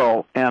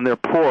rural and they're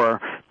poor,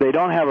 they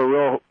don't have a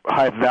real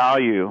high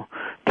value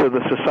to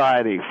the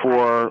society.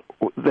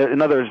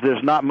 In other words,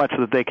 there's not much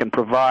that they can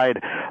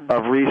provide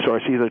of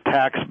resource, either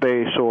tax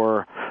base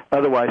or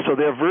otherwise. So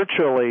they're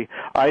virtually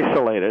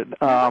isolated.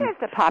 What is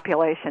the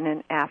population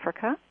in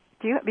Africa?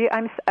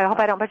 I hope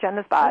I don't put you on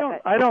the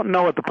spot. I don't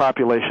know what the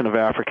population of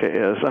Africa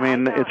is. I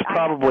mean, it's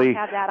probably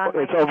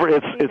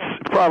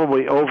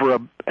over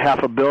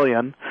 500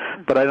 million,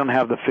 but I don't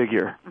have the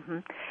figure.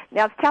 Mm-hmm.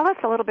 Now, tell us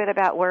a little bit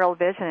about World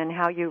Vision and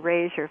how you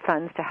raise your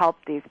funds to help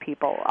these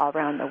people all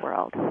around the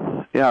world.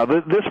 Yeah,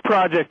 this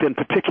project in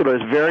particular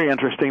is very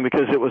interesting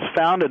because it was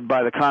founded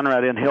by the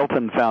Conrad N.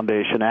 Hilton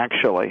Foundation,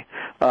 actually.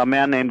 A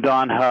man named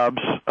Don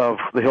Hubbs of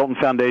the Hilton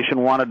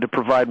Foundation wanted to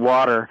provide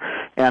water,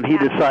 and he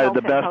decided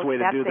the best way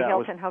to do that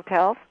was... That's the Hilton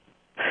Hotels?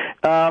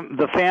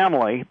 The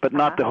family, but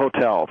not the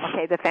hotels.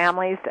 Okay, the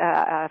family's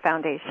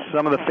foundation.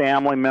 Some of the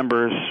family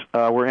members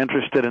were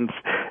interested in...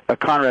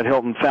 Conrad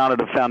Hilton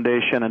founded a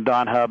foundation, and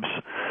Don Hubbs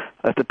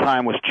at the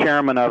time was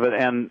chairman of it,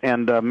 and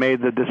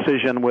made the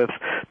decision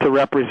to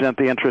represent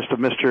the interest of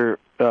Mr.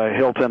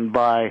 Hilton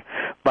by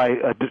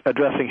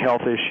addressing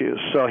health issues.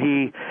 So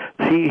he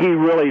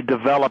really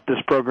developed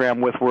this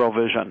program with World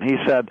Vision. He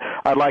said,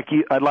 I'd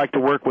like to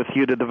work with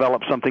you to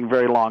develop something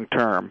very long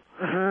term.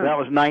 Mm-hmm. That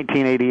was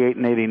 1988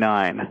 and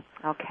 89.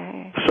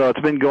 Okay. So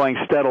it's been going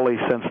steadily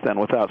since then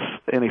without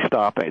any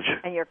stoppage.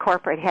 And your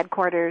corporate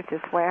headquarters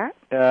is where?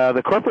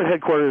 The corporate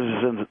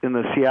headquarters is in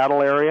the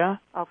Seattle area.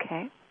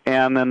 Okay.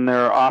 And then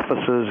there are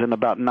offices in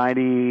about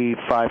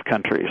 95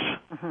 countries.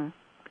 Mm-hmm.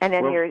 And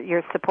then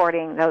you're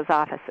supporting those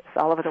offices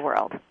all over the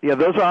world. Yeah,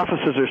 those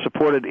offices are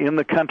supported in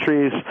the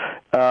countries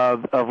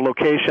of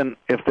location.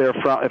 If they're,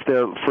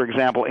 for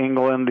example,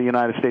 England, the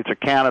United States, or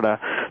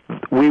Canada,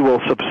 we will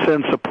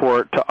send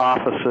support to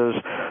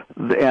offices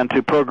and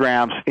to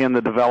programs in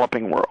the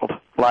developing world,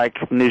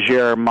 like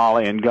Niger,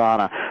 Mali, and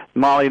Ghana.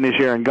 Mali,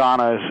 Niger, and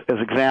Ghana, as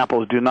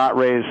examples, do not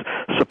raise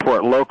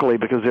support locally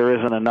because there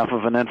isn't enough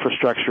of an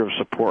infrastructure of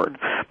support.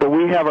 But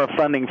we have our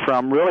funding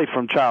from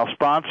child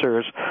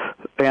sponsors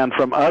and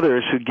from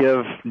others who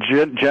give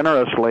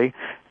generously.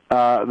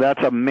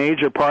 That's a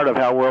major part of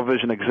how World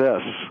Vision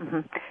exists. Mm-hmm.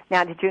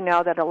 Now, did you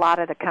know that a lot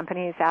of the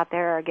companies out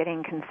there are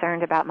getting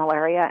concerned about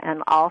malaria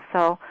and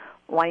also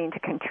wanting to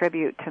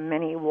contribute to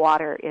many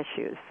water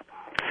issues?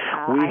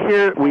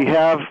 We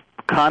have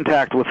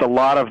contact with a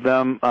lot of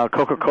them.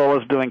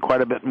 Coca-Cola is doing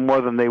quite a bit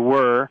more than they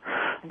were,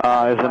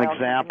 as an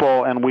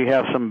example, and we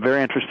have some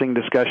very interesting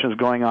discussions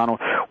going on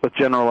with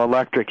General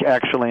Electric,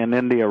 actually, in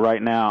India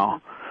right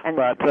now.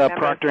 But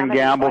Procter &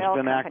 Gamble's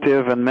been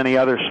active, and many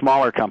other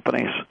smaller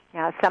companies.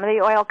 Yeah, some of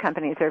the oil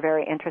companies are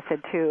very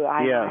interested, too.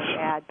 I might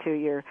add to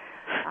your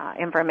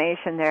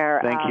information there.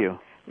 Thank you.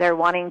 They're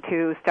wanting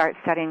to start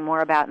studying more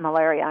about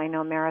malaria. I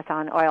know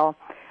Marathon Oil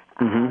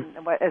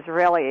is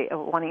really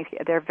wanting.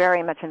 They're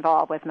very much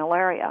involved with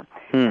malaria.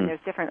 And there's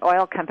different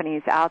oil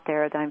companies out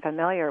there that I'm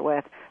familiar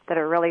with that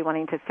are really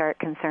wanting to start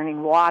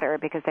concerning water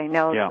because they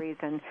know the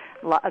reason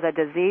the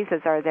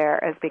diseases are there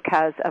is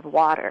because of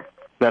water.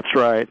 That's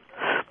right.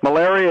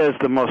 Malaria is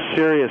the most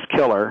serious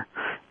killer,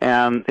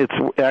 and it's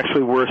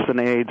actually worse than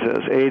AIDS is.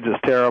 AIDS is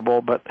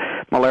terrible, but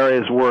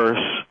malaria is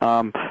worse.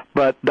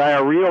 But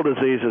diarrheal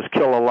diseases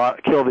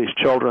kill these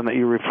children that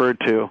you referred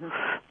to.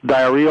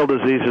 Diarrheal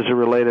diseases are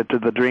related to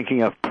the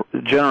drinking of,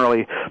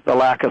 generally, the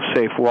lack of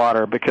safe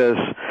water because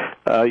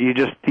you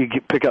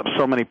pick up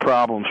so many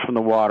problems from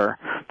the water.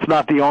 It's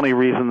not the only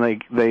reason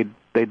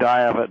they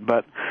die of it,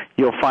 but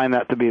you'll find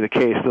that to be the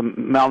case. The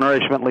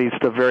malnourishment leads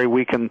to a very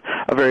weakened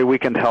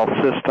health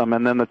system,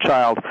 and then the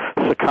child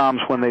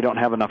succumbs when they don't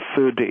have enough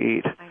food to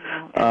eat.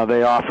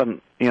 They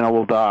often,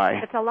 will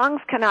die. If the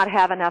lungs cannot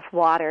have enough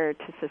water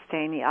to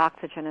sustain the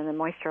oxygen and the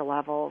moisture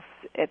levels,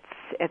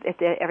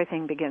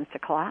 everything begins to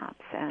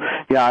collapse. And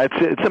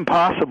it's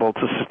impossible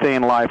to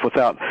sustain life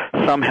without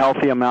some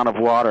healthy amount of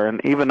water,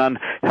 and even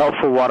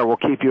unhealthful water will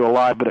keep you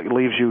alive, but it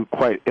leaves you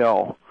quite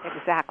ill.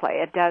 Exactly.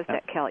 It does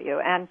kill you.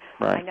 And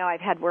I know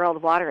I've had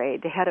World Water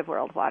Aid, the head of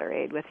World Water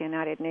Aid with the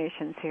United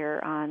Nations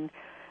here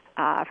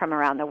from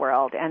around the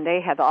world, and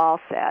they have all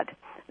said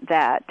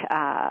that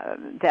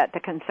the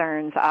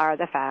concerns are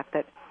the fact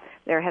that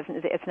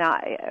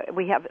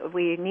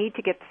we need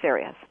to get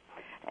serious.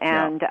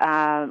 And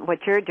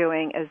what you're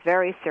doing is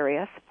very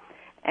serious,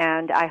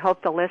 and I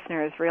hope the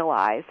listeners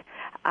realize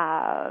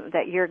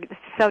that you're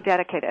so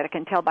dedicated. I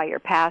can tell by your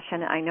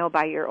passion. I know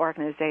by your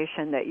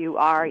organization that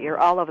you're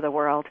all over the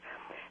world.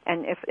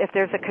 And if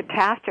there's a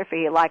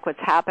catastrophe like what's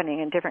happening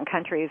in different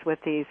countries with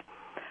these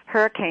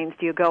hurricanes,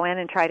 do you go in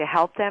and try to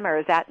help them, or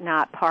is that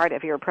not part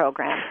of your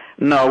program?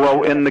 No.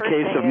 Well, in the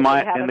case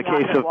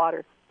of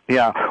water.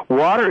 Yeah,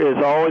 water is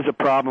always a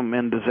problem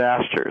in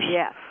disasters.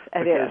 Yes.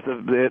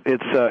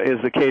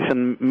 It's the case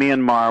in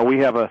Myanmar. We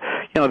have a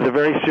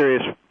very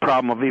serious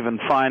problem of even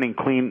finding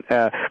clean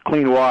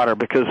water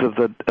because of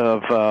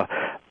the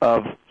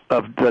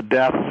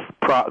death,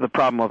 the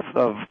problem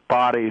of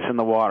bodies in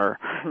the water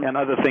and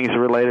other things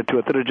related to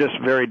it that are just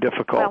very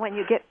difficult. Well, when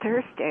you get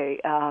thirsty,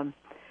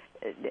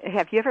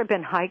 have you ever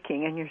been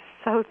hiking and you're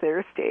so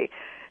thirsty,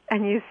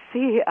 and you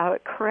see a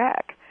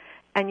creek?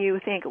 And you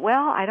think,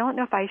 well, I don't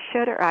know if I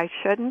should or I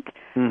shouldn't.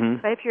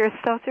 But if you're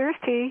so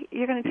thirsty,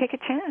 you're going to take a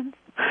chance.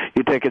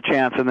 You take a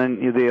chance, and then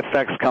the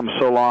effects come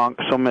so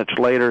much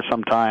later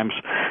sometimes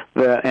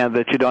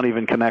that you don't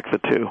even connect the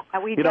two.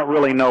 You don't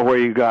really know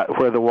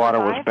where the water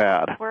was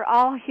bad. We're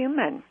all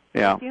human.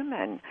 Yeah.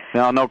 Human.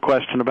 No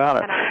question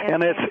about it.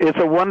 And it's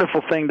a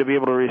wonderful thing to be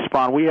able to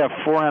respond. We have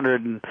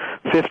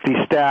 450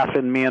 staff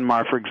in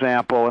Myanmar, for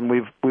example, and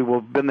we've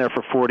been there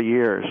for 40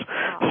 years.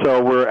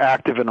 So we're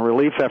active in a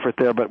relief effort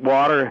there, but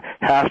water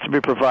has to be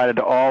provided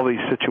to all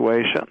these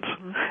situations.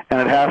 And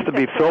it has to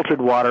be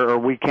filtered water or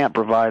we can't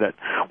provide it.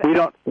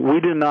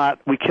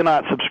 We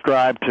cannot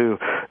subscribe to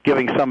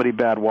giving somebody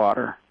bad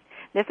water.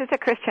 This is a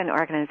Christian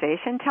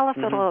organization. Tell us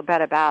a little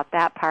bit about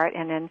that part,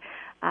 and then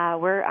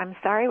we're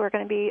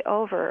going to be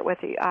over with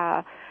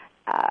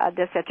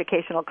this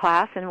educational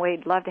class, and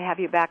we'd love to have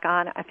you back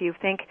on. If you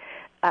think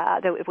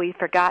that we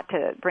forgot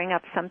to bring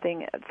up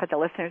something for the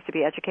listeners to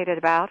be educated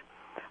about,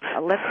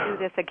 let's do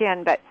this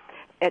again. But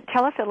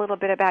tell us a little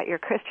bit about your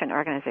Christian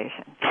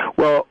organization.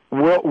 Well,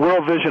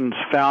 World Vision's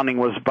founding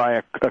was by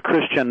a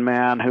Christian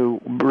man who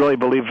really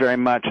believed very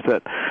much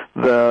that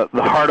the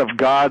heart of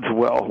God's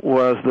will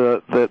was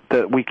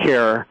that we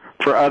care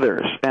for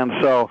others. And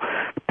so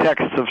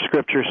texts of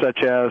Scripture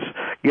such as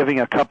giving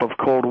a cup of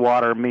cold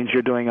water means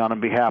you're doing on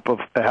behalf of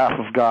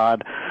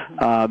God,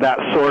 that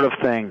sort of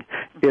thing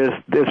is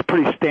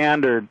pretty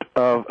standard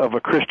of a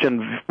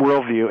Christian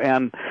worldview.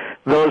 And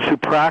those who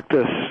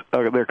practice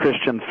their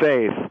Christian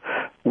faith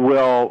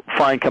will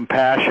find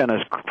compassion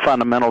as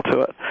fundamental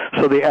to it.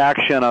 So the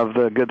action of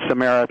the Good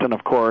Samaritan,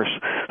 of course.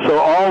 So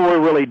all we're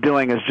really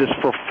doing is just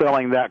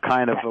fulfilling that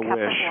kind of a wish. Cup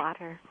of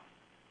water.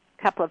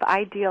 Cup of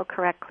ideal,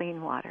 correct,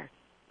 clean water.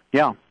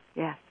 Yeah.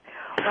 Yes.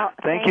 Well,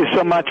 thank you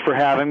so much for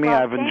having me.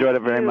 I've enjoyed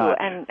it very much.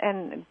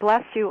 And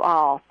bless you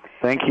all.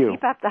 Thank you.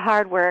 Keep up the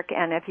hard work,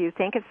 and if you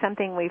think it's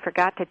something we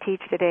forgot to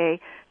teach today,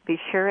 be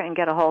sure and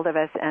get a hold of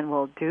us, and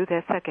we'll do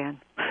this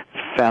again.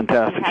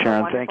 Fantastic,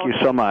 Sharon. Thank you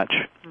so much.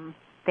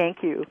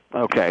 Thank you.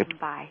 Okay.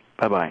 Bye.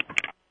 Bye-bye.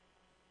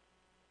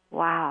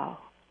 Wow.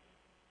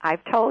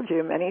 I've told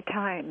you many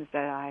times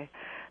that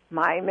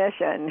my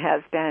mission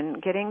has been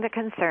getting the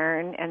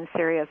concern and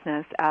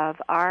seriousness of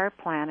our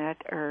planet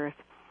Earth.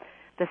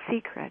 The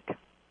secret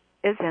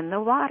is in the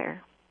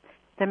water.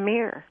 The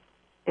mirror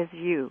is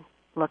you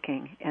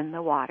looking in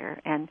the water.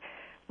 And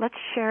let's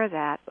share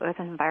that with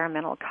an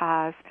environmental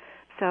cause.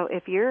 So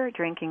if you're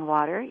drinking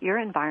water, you're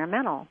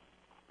environmental.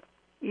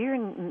 You're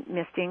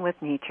misting with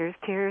Nature's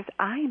Tears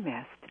Eye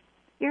Mist.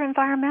 You're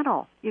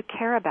environmental. You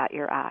care about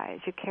your eyes.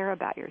 You care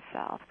about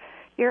yourself.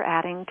 You're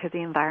adding to the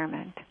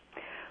environment.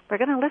 We're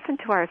going to listen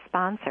to our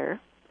sponsor,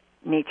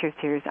 Nature's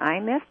Tears Eye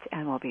Mist,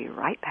 and we'll be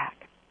right back.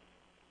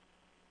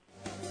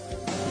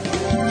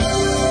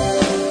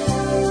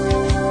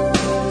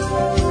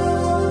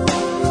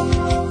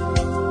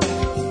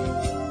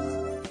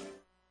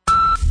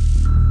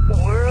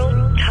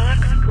 World Talk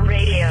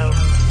Radio.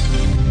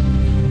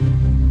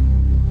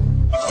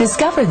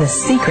 Discover the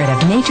secret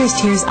of Nature's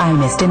Tears Eye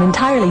Mist, an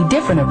entirely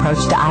different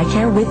approach to eye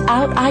care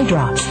without eye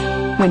drops.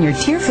 When your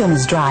tear film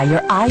is dry,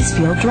 your eyes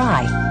feel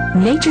dry.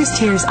 Nature's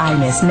Tears Eye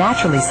Mist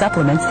naturally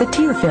supplements the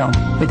tear film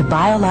with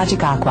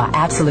Biologic Aqua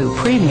Absolute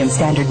Premium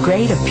Standard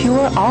Grade of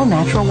pure,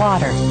 all-natural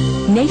water.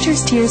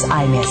 Nature's Tears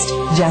Eye Mist,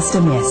 just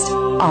a mist.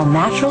 All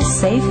natural,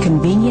 safe,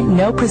 convenient,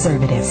 no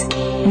preservatives.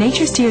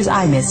 Nature's Tears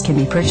Eye Mist can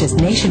be purchased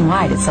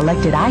nationwide at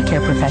selected eye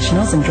care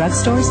professionals and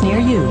drugstores near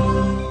you.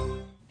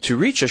 To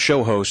reach a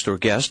show host or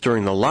guest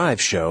during the live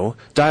show,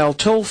 dial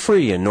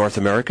toll-free in North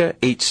America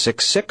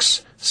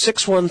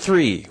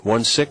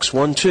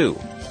 866-613-1612.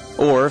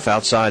 Or if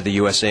outside the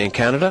USA and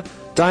Canada,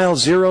 dial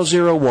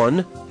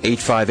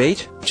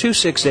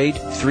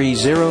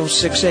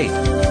 001-858-268-3068.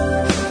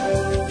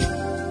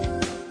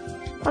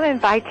 I want to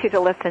invite you to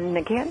listen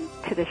again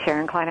to the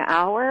Sharon Kleiner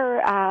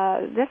Hour.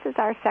 This is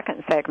our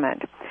second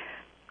segment.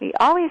 We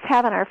always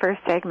have in our first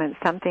segment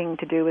something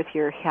to do with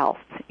your health,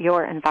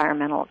 your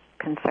environmental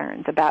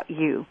concerns about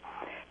you,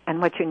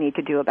 and what you need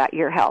to do about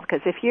your health.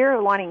 Because if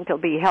you're wanting to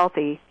be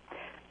healthy,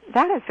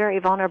 that is very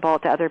vulnerable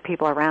to other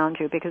people around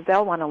you because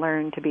they'll want to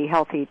learn to be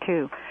healthy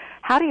too.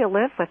 How do you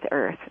live with the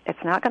earth?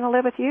 It's not going to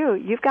live with you.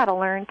 You've got to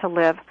learn to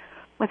live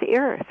with the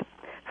earth.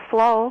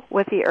 Flow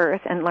with the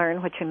earth and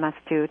learn what you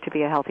must do to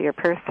be a healthier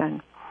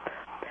person.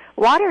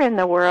 Water in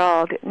the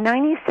world,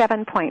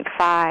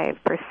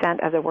 97.5%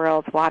 of the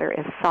world's water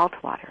is salt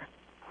water.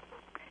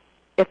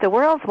 If the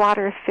world's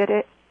water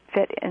fit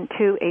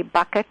into a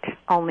bucket,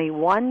 only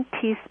 1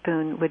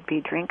 teaspoon would be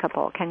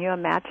drinkable. Can you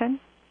imagine?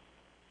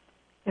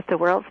 If the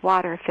world's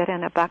water fit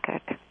in a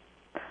bucket.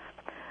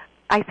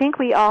 I think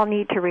we all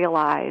need to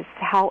realize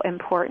how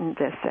important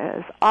this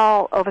is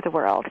all over the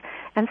world.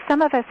 And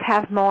some of us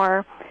have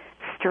more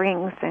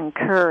strength and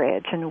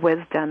courage and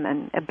wisdom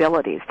and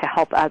abilities to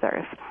help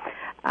others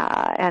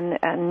and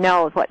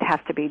know what has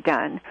to be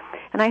done.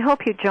 And I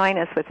hope you join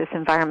us with this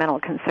environmental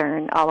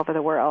concern all over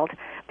the world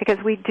because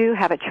we do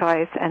have a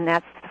choice, and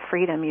that's the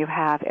freedom you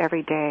have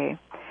every day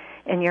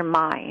in your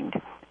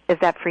mind. Is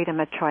that freedom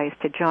of choice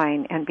to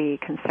join and be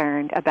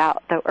concerned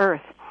about the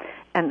earth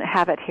and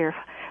have it here.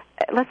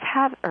 Let's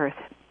have earth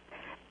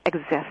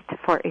exist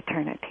for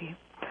eternity.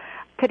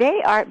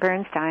 Today, Art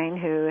Bernstein,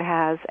 who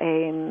has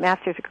a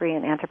master's degree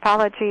in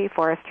anthropology,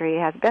 forestry,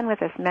 has been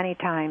with us many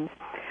times.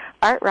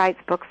 Art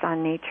writes books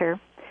on nature,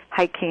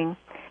 hiking,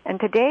 and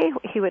today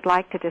he would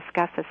like to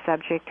discuss the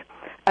subject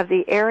of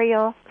the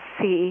Aral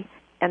Sea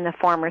in the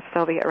former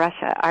Soviet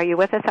Russia. Are you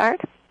with us,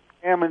 Art?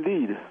 I am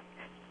indeed.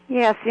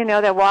 Yes, you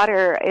know, the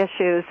water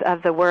issues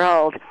of the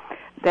world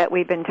that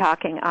we've been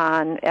talking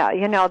on,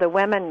 the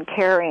women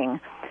carrying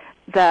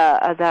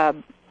the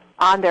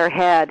on their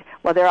head.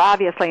 Well, they're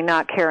obviously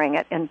not carrying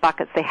it in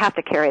buckets. They have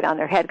to carry it on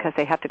their head because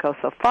they have to go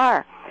so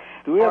far.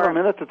 Do we have a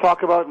minute to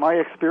talk about my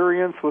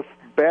experience with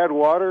bad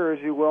water, as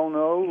you well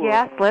know?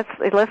 Yes, let's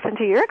listen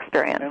to your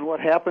experience. And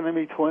what happened to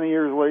me 20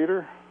 years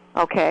later?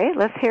 Okay,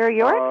 let's hear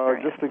your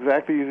experience. Just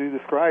exactly as you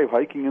described,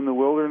 hiking in the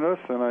wilderness,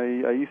 and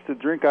I used to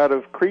drink out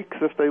of creeks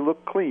if they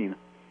looked clean.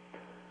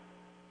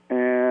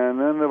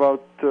 And then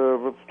about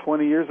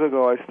 20 years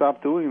ago, I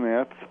stopped doing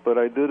that, but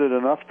I did it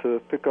enough to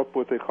pick up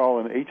what they call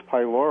an H.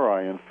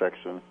 pylori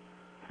infection.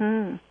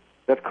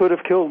 That could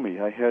have killed me.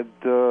 I had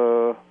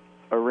a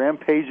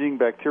rampaging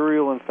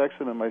bacterial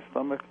infection in my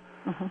stomach.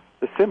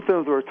 The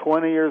symptoms were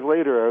 20 years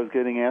later, I was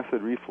getting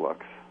acid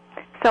reflux.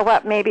 So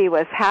what maybe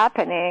was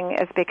happening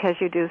is because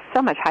you do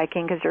so much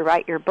hiking, because you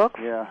write your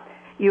books,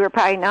 you were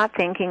probably not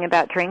thinking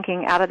about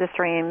drinking out of the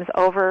streams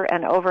over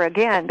and over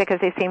again because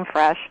they seem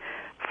fresh,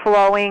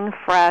 flowing,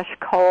 fresh,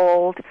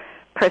 cold,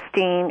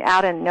 pristine,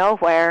 out in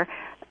nowhere.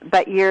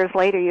 But years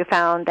later you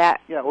found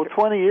that... Yeah, well,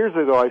 20 years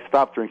ago I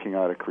stopped drinking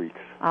out of creeks.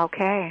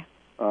 Okay.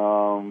 But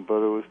it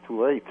was too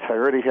late. I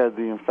already had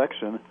the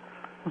infection.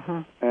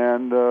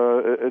 And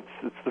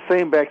it's the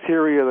same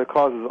bacteria that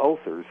causes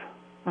ulcers.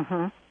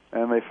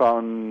 And they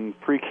found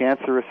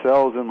precancerous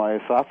cells in my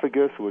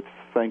esophagus, which,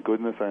 thank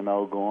goodness, are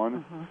now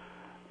gone.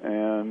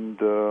 And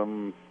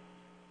the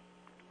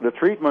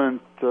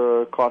treatment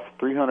cost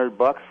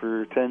 $300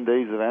 for 10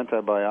 days of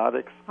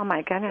antibiotics. Oh,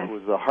 my goodness. It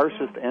was the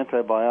harshest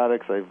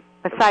antibiotics I've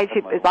Besides,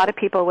 a lot of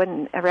people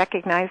wouldn't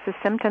recognize the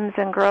symptoms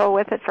and grow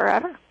with it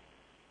forever.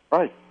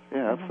 Right.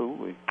 Yeah,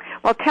 absolutely.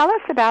 Well, tell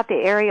us about the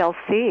Aral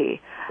Sea,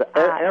 the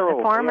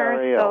former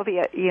ARAL.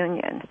 Soviet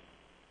Union.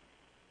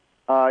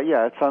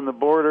 Yeah, it's on the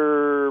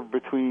border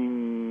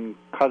between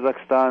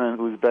Kazakhstan and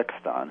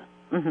Uzbekistan.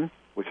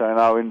 which are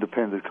now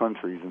independent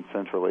countries in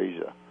Central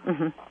Asia.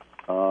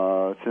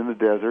 It's in the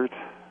desert.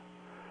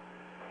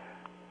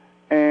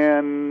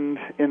 And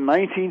in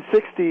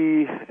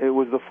 1960, it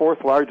was the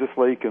fourth largest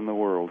lake in the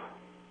world.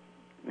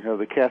 You have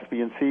the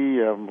Caspian Sea,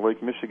 you have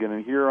Lake Michigan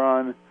and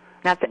Huron.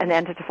 And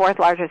then it's the fourth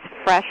largest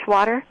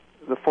freshwater?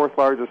 The fourth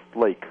largest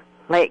lake.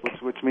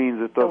 Which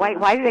means it doesn't...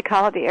 Why do they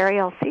call it the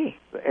Aral Sea?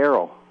 The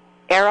Aral.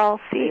 Aral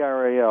Sea.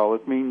 A-R-A-L.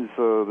 It means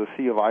the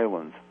Sea of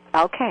Islands.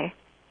 Okay.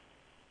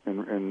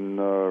 In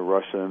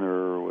Russian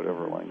or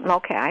whatever language.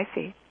 Okay, I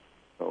see.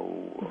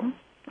 So...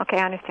 Okay,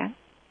 I understand.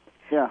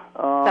 Yeah.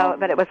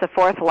 But it was the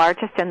fourth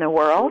largest in the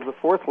world? It was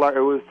the fourth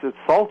largest. It's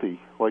salty,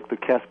 like the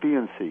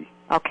Caspian Sea.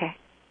 Okay.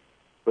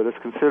 But it's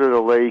considered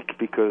a lake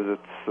because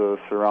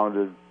it's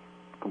surrounded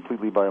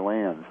completely by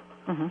land.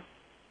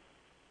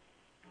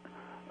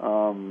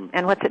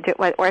 And what's it do?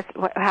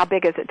 How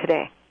big is it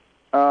today?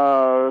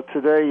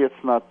 Today,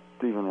 it's not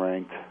even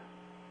ranked.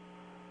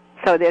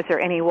 So is there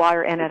any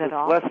water in it at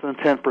all? Less than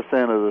 10% of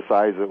the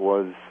size it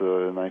was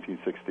in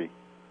 1960.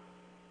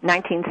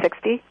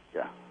 1960?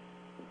 Yeah.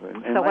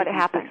 So what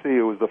happened? In 1960,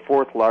 it was the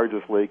fourth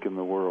largest lake in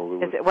the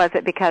world. Was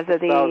it because of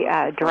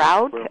the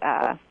drought?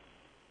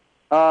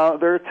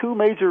 There are two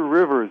major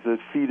rivers that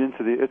feed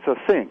into it's a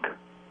sink,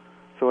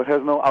 so it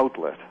has no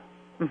outlet.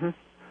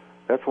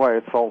 That's why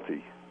it's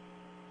salty.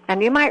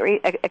 And you might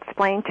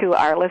explain to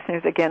our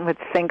listeners again what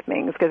sink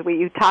means, because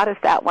you taught us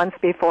that once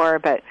before,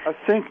 but... A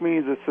sink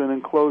means it's an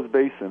enclosed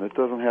basin. It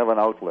doesn't have an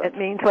outlet. It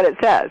means what it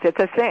says. It's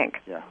a sink.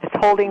 Yeah. It's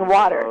holding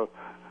water.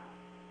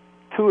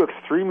 Two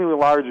extremely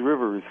large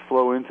rivers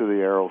flow into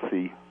the Aral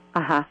Sea.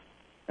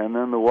 And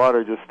then the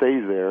water just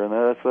stays there, and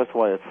that's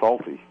why it's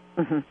salty.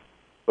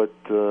 But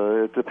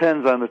it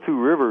depends on the two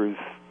rivers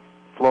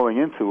flowing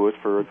into it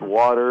for its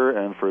water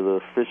and for the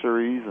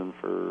fisheries and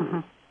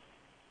for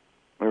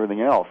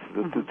everything else.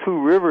 The two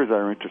rivers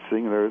are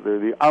interesting. They're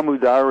the Amu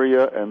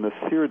Darya and the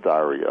Sir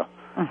Darya.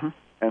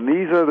 And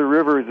these are the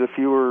rivers, if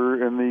you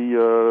were in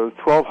the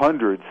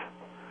 1200s,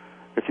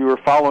 if you were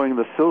following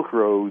the Silk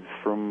Roads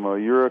from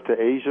Europe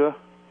to Asia,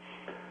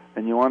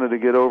 and you wanted to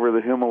get over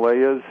the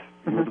Himalayas,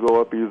 you would go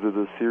up either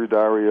the Sir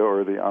Darya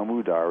or the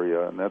Amu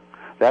Darya, and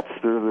that's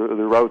the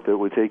route that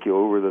would take you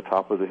over the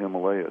top of the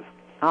Himalayas.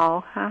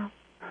 So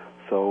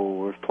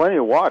there's plenty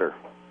of water.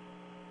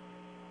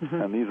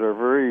 And these are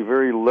very,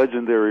 very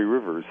legendary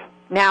rivers.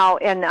 Now,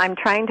 and I'm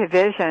trying to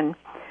vision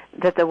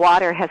that the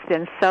water has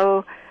been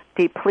so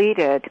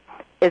depleted.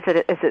 Is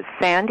it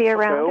sandy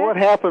around it? What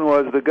happened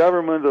was the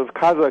government of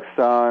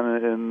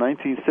Kazakhstan in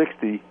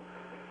 1960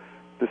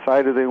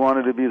 decided they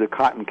wanted to be the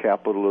cotton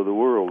capital of the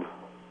world.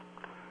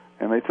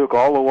 And they took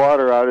all the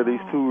water out of these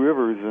two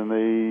rivers and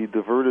they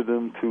diverted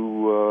them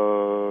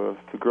to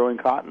growing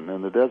cotton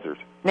in the desert.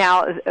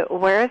 Now,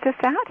 where is this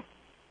at?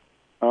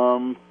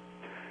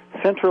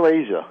 Central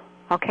Asia.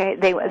 Okay,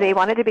 they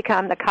wanted to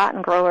become the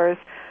cotton growers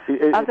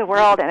of the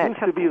world, and it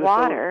took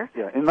water.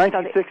 In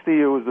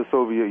 1960, it was the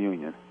Soviet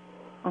Union.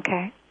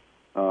 Okay.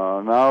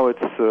 Now it's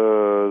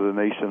the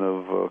nation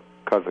of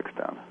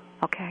Kazakhstan.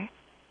 Okay.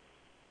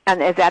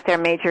 And is that their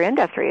major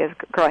industry, is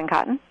growing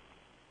cotton?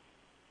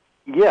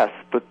 Yes,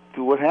 but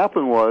what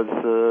happened was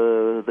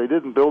they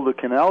didn't build the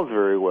canals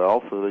very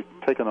well, so they've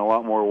taken a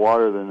lot more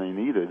water than they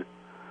needed.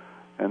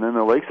 And then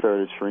the lake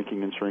started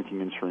shrinking and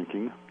shrinking and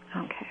shrinking.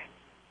 Okay.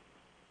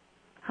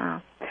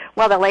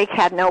 Well, the lake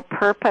had no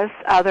purpose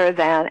other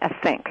than a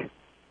sink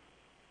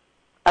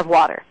of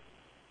water.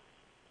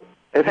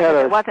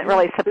 It wasn't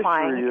really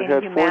supplying any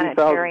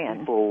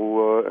humanitarian. 40,000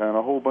 people and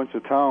a whole bunch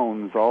of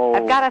towns.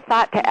 I've got a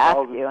thought to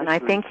ask you, and I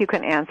think you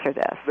can answer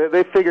this.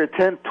 They figured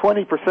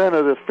 20%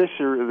 of the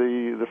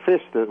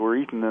fish that were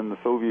eaten in the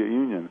Soviet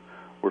Union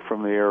were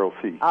from the Aral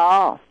Sea.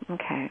 Oh,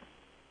 okay.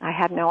 I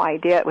had no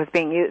idea it was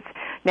being used.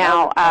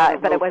 Now,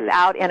 but it was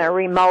out in a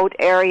remote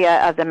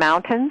area of the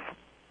mountains?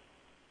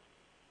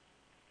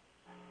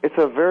 It's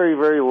a very,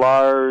 very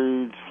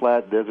large,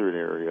 flat desert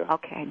area.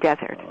 Okay,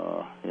 desert.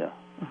 Yeah.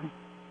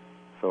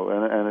 So,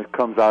 and it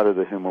comes out of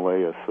the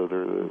Himalayas. So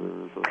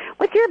there's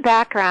with your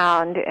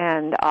background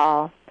and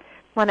all,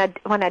 when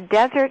a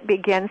desert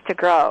begins to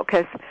grow,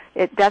 because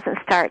it doesn't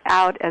start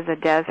out as a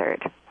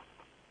desert.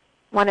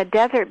 When a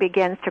desert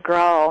begins to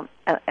grow,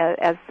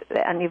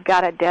 and you've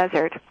got a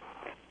desert,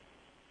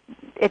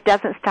 it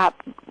doesn't stop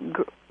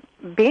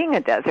being a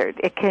desert.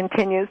 It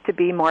continues to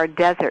be more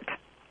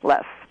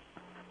desert-less.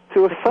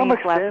 To some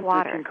extent,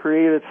 it can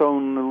create its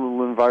own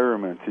little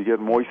environment. You get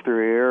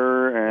moister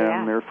air,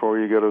 and therefore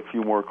you get a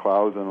few more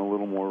clouds and a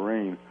little more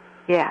rain.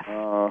 Yes.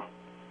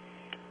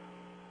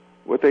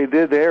 What they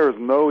did there is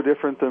no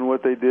different than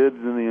what they did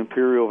in the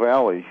Imperial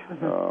Valley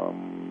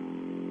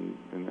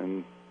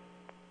in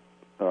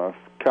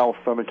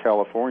Southern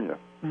California.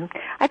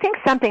 I think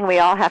something we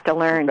all have to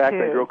learn, too. In fact,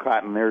 they grow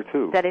cotton there,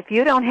 too. That if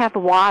you don't have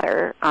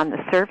water on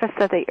the surface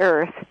of the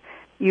earth,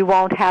 you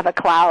won't have a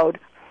cloud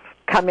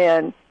come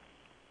in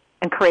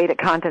and create a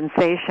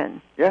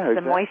condensation. Yeah, exactly.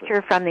 The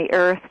moisture from the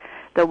earth,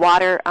 the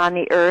water on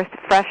the earth,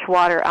 fresh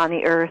water on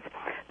the earth,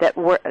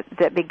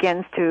 that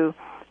begins to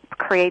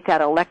create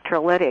that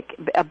electrolytic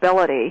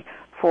ability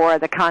for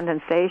the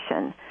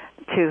condensation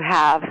to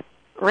have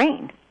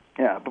rain.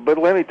 Yeah, but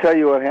let me tell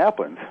you what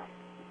happened.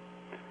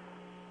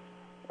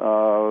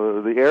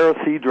 The Arrow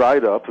Sea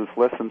dried up. It's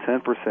less than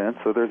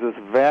 10%, so there's this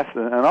vast...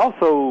 And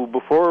also,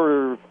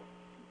 before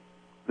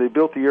they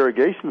built the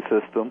irrigation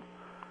system,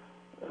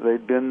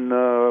 they'd been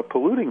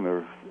polluting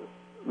the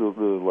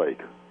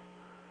lake.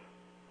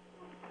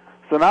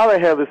 So now they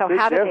have this big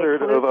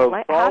desert of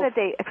salt. How did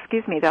they,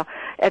 excuse me though,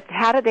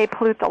 how did they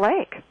pollute the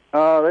lake?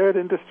 They had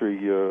industry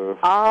stores.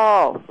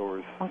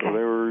 Okay. So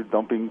they were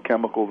dumping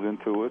chemicals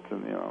into it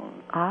and,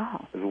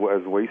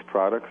 as waste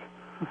products.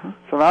 Mm-hmm.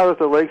 So now that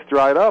the lake's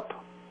dried up,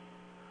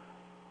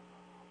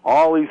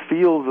 all these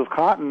fields of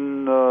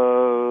cotton,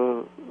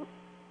 the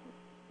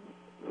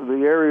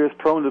area is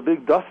prone to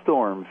big dust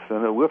storms,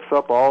 and it whips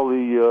up all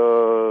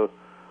the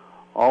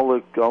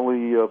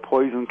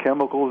poison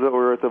chemicals that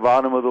were at the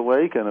bottom of the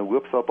lake, and it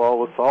whips up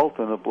all the salt,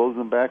 and it blows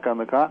them back on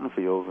the cotton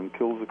fields and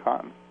kills the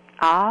cotton.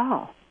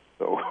 Oh.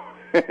 So.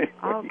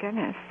 Oh,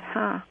 goodness.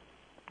 Huh.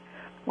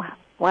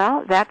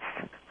 Well, that's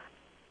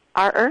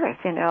our Earth,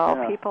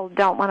 Yeah. People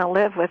don't want to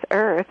live with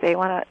Earth. They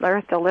want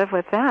Earth to live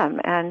with them,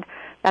 and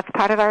that's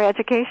part of our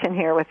education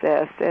here with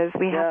this, is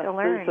we have to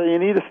learn. So you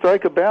need to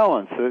strike a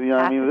balance. They totally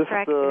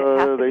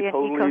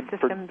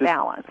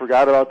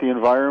forgot about the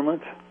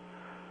environment.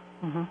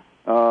 Mm-hmm.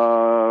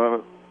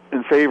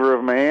 In favor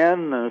of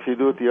man, and if you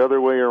do it the other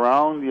way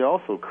around, you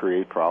also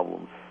create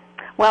problems.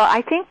 Well,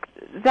 I think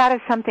that is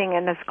something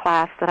in this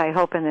class that I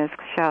hope in this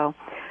show,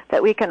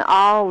 that we can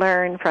all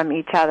learn from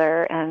each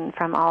other and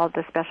from all of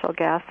the special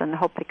guests, and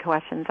hope the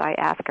questions I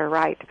ask are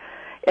right,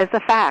 is the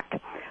fact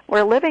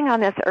we're living on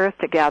this earth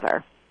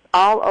together,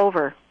 all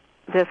over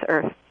this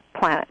earth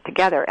planet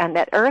together, and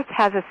that Earth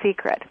has a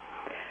secret.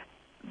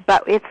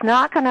 But it's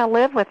not going to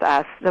live with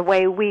us the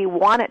way we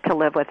want it to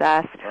live with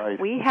us. Right.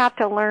 We have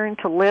to learn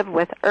to live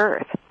with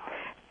Earth.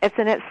 It's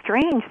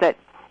strange that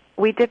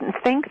we didn't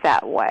think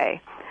that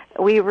way.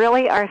 We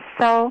really are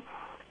so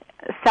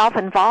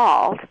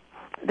self-involved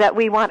that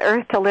we want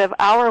Earth to live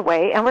our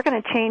way, and we're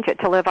going to change it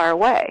to live our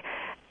way.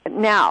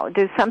 Now,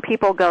 do some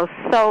people go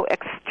so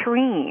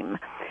extreme?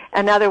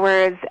 In other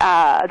words,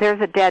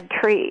 there's a dead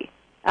tree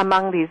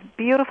among these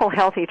beautiful,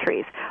 healthy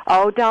trees.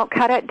 Oh, don't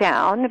cut it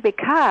down,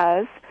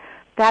 because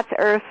that's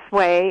Earth's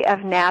way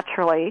of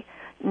naturally,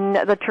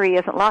 the tree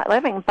isn't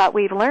living. But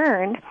we've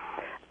learned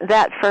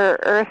that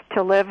for us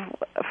to live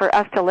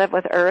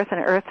with Earth, and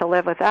Earth to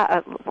live with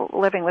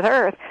living with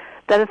Earth,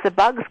 that if the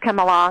bugs come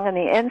along and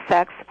the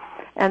insects,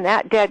 and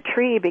that dead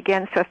tree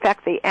begins to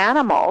affect the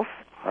animals,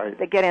 right,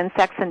 that get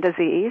insects and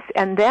disease,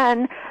 and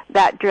then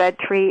that dead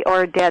tree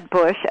or dead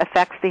bush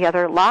affects the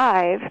other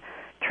live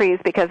trees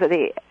because of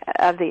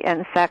the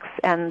insects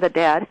and the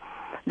dead.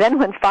 Then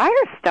when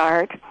fires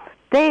start,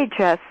 they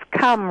just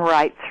come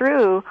right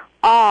through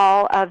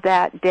all of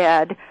that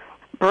dead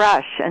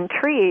brush and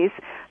trees.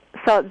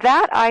 So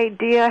that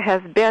idea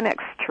has been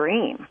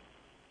extreme.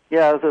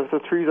 Yeah, if the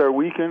trees are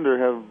weakened or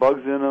have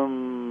bugs in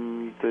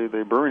them,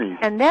 they burn easy.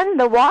 And then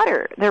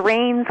the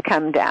rains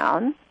come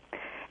down.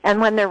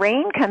 And when the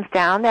rain comes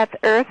down, that's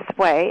Earth's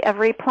way of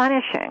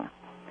replenishing.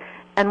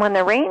 And when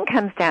the rain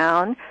comes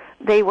down,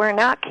 they were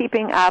not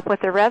keeping up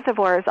with the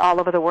reservoirs all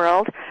over the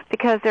world,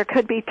 because there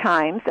could be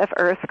times of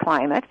Earth's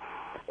climate.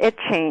 It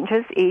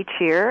changes each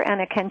year,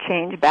 and it can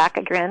change back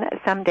again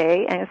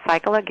someday and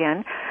cycle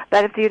again.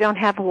 But if you don't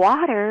have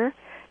water,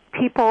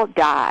 people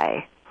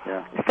die.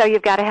 Yeah. So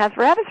you've got to have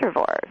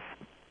reservoirs.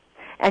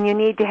 And you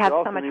need to have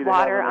so much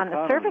water on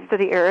the surface of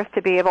the earth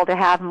to be able to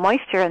have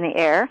moisture in the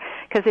air,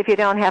 because if you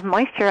don't have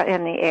moisture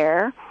in the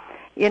air,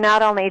 you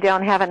not only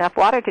don't have enough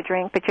water to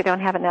drink, but you don't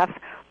have enough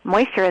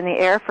moisture in the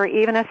air for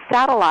even a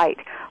satellite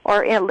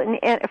or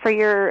for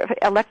your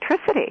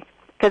electricity,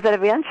 because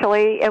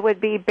eventually it would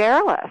be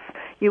barren.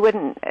 You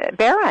wouldn't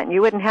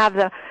have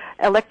the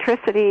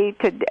electricity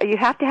you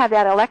have to have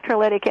that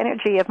electrolytic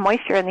energy of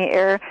moisture in the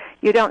air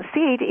you don't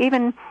see to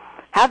even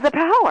have the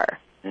power.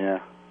 Yeah.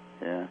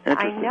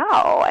 I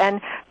know.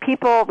 And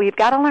people, we've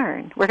got to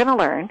learn. We're going to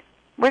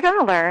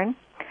learn.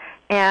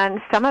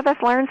 And some of us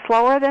learn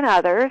slower than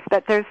others,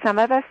 but there's some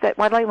of us that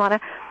really want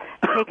to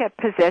take a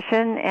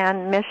position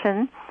and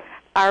mission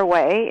our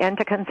way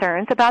into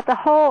concerns about the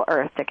whole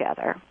earth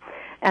together.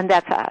 And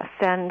that's us.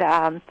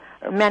 And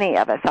many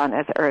of us on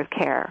this earth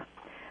care.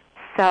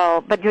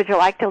 So, but would you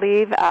like to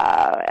leave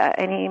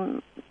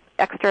any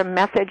extra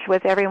message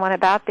with everyone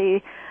about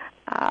the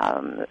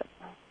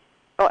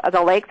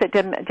lake that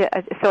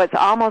so it's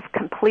almost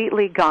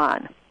completely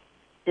gone?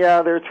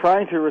 Yeah, they're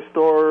trying to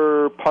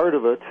restore part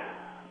of it.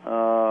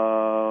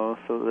 So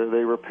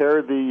they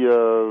repaired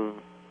the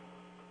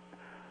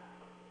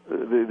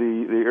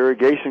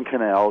irrigation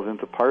canals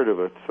into part of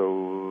it.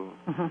 So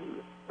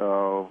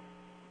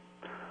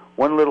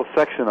one little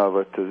section of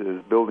it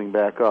is building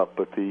back up,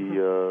 but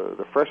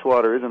the fresh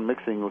water isn't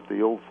mixing with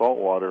the old salt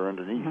water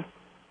underneath.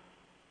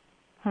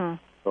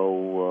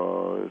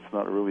 So it's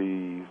not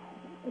really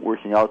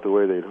working out the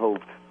way they'd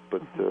hoped,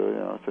 but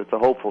it's a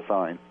hopeful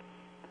sign.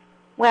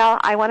 Well,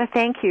 I want to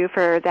thank you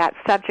for that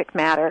subject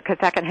matter, because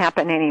that can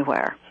happen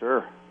anywhere.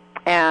 Sure.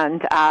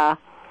 And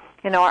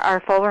You know, our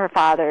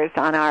forefathers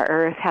on our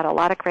earth had a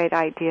lot of great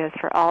ideas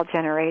for all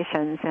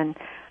generations, and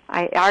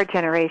our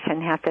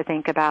generation has to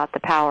think about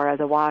the power of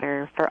the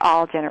water for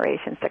all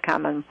generations to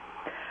come. And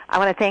I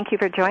want to thank you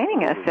for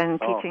joining us and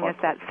teaching us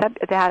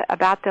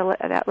about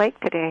that lake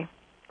today.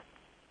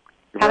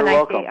 Have a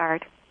nice day,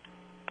 Art.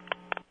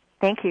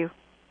 Thank you.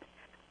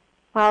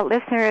 Well,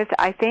 listeners,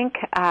 I think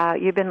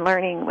you've been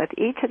learning with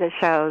each of the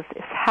shows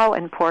how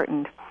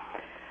important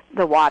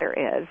the water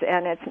is,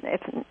 and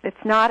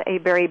it's not a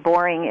very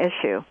boring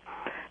issue.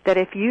 That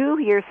if you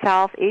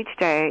yourself each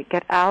day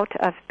get out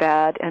of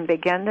bed and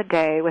begin the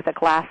day with a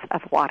glass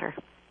of water,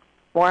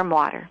 warm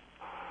water,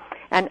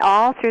 and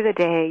all through the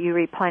day you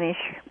replenish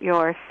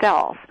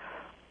yourself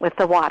with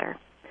the water,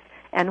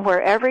 and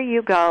wherever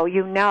you go,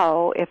 you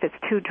know if it's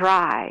too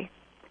dry,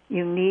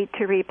 you need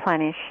to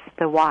replenish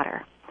the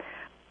water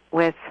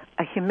with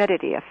a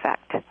humidity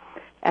effect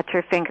at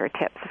your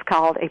fingertips. It's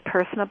called a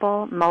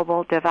personable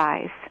mobile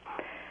device.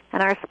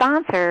 And our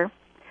sponsor,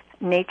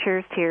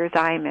 Nature's Tears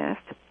Eye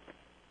Mist,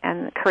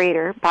 and the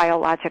creator,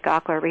 Biologic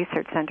Aqua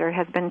Research Center,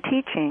 has been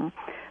teaching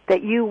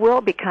that you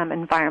will become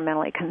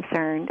environmentally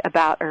concerned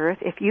about Earth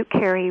if you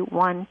carry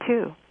one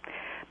too.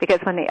 Because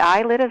when the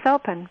eyelid is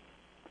open,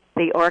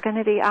 the organ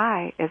of the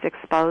eye is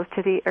exposed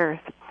to the Earth,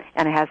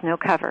 and it has no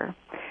cover.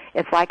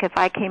 It's like if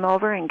I came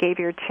over and gave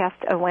your chest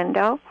a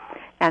window,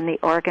 and the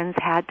organs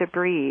had to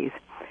breathe.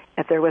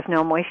 If there was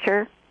no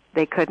moisture,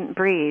 they couldn't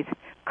breathe.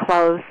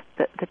 Close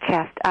the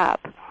chest up.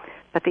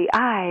 But the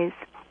eyes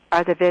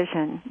are the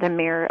vision, the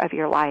mirror of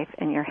your life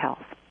and your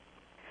health.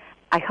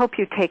 I hope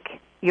you take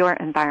your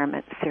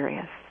environment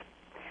serious.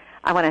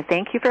 I want to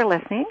thank you for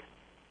listening,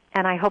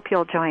 and I hope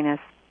you'll join us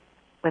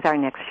with our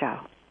next show.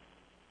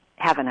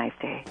 Have a nice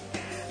day.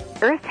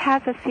 Earth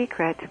has a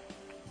secret.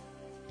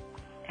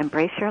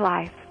 Embrace your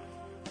life,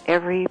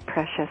 every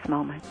precious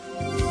moment.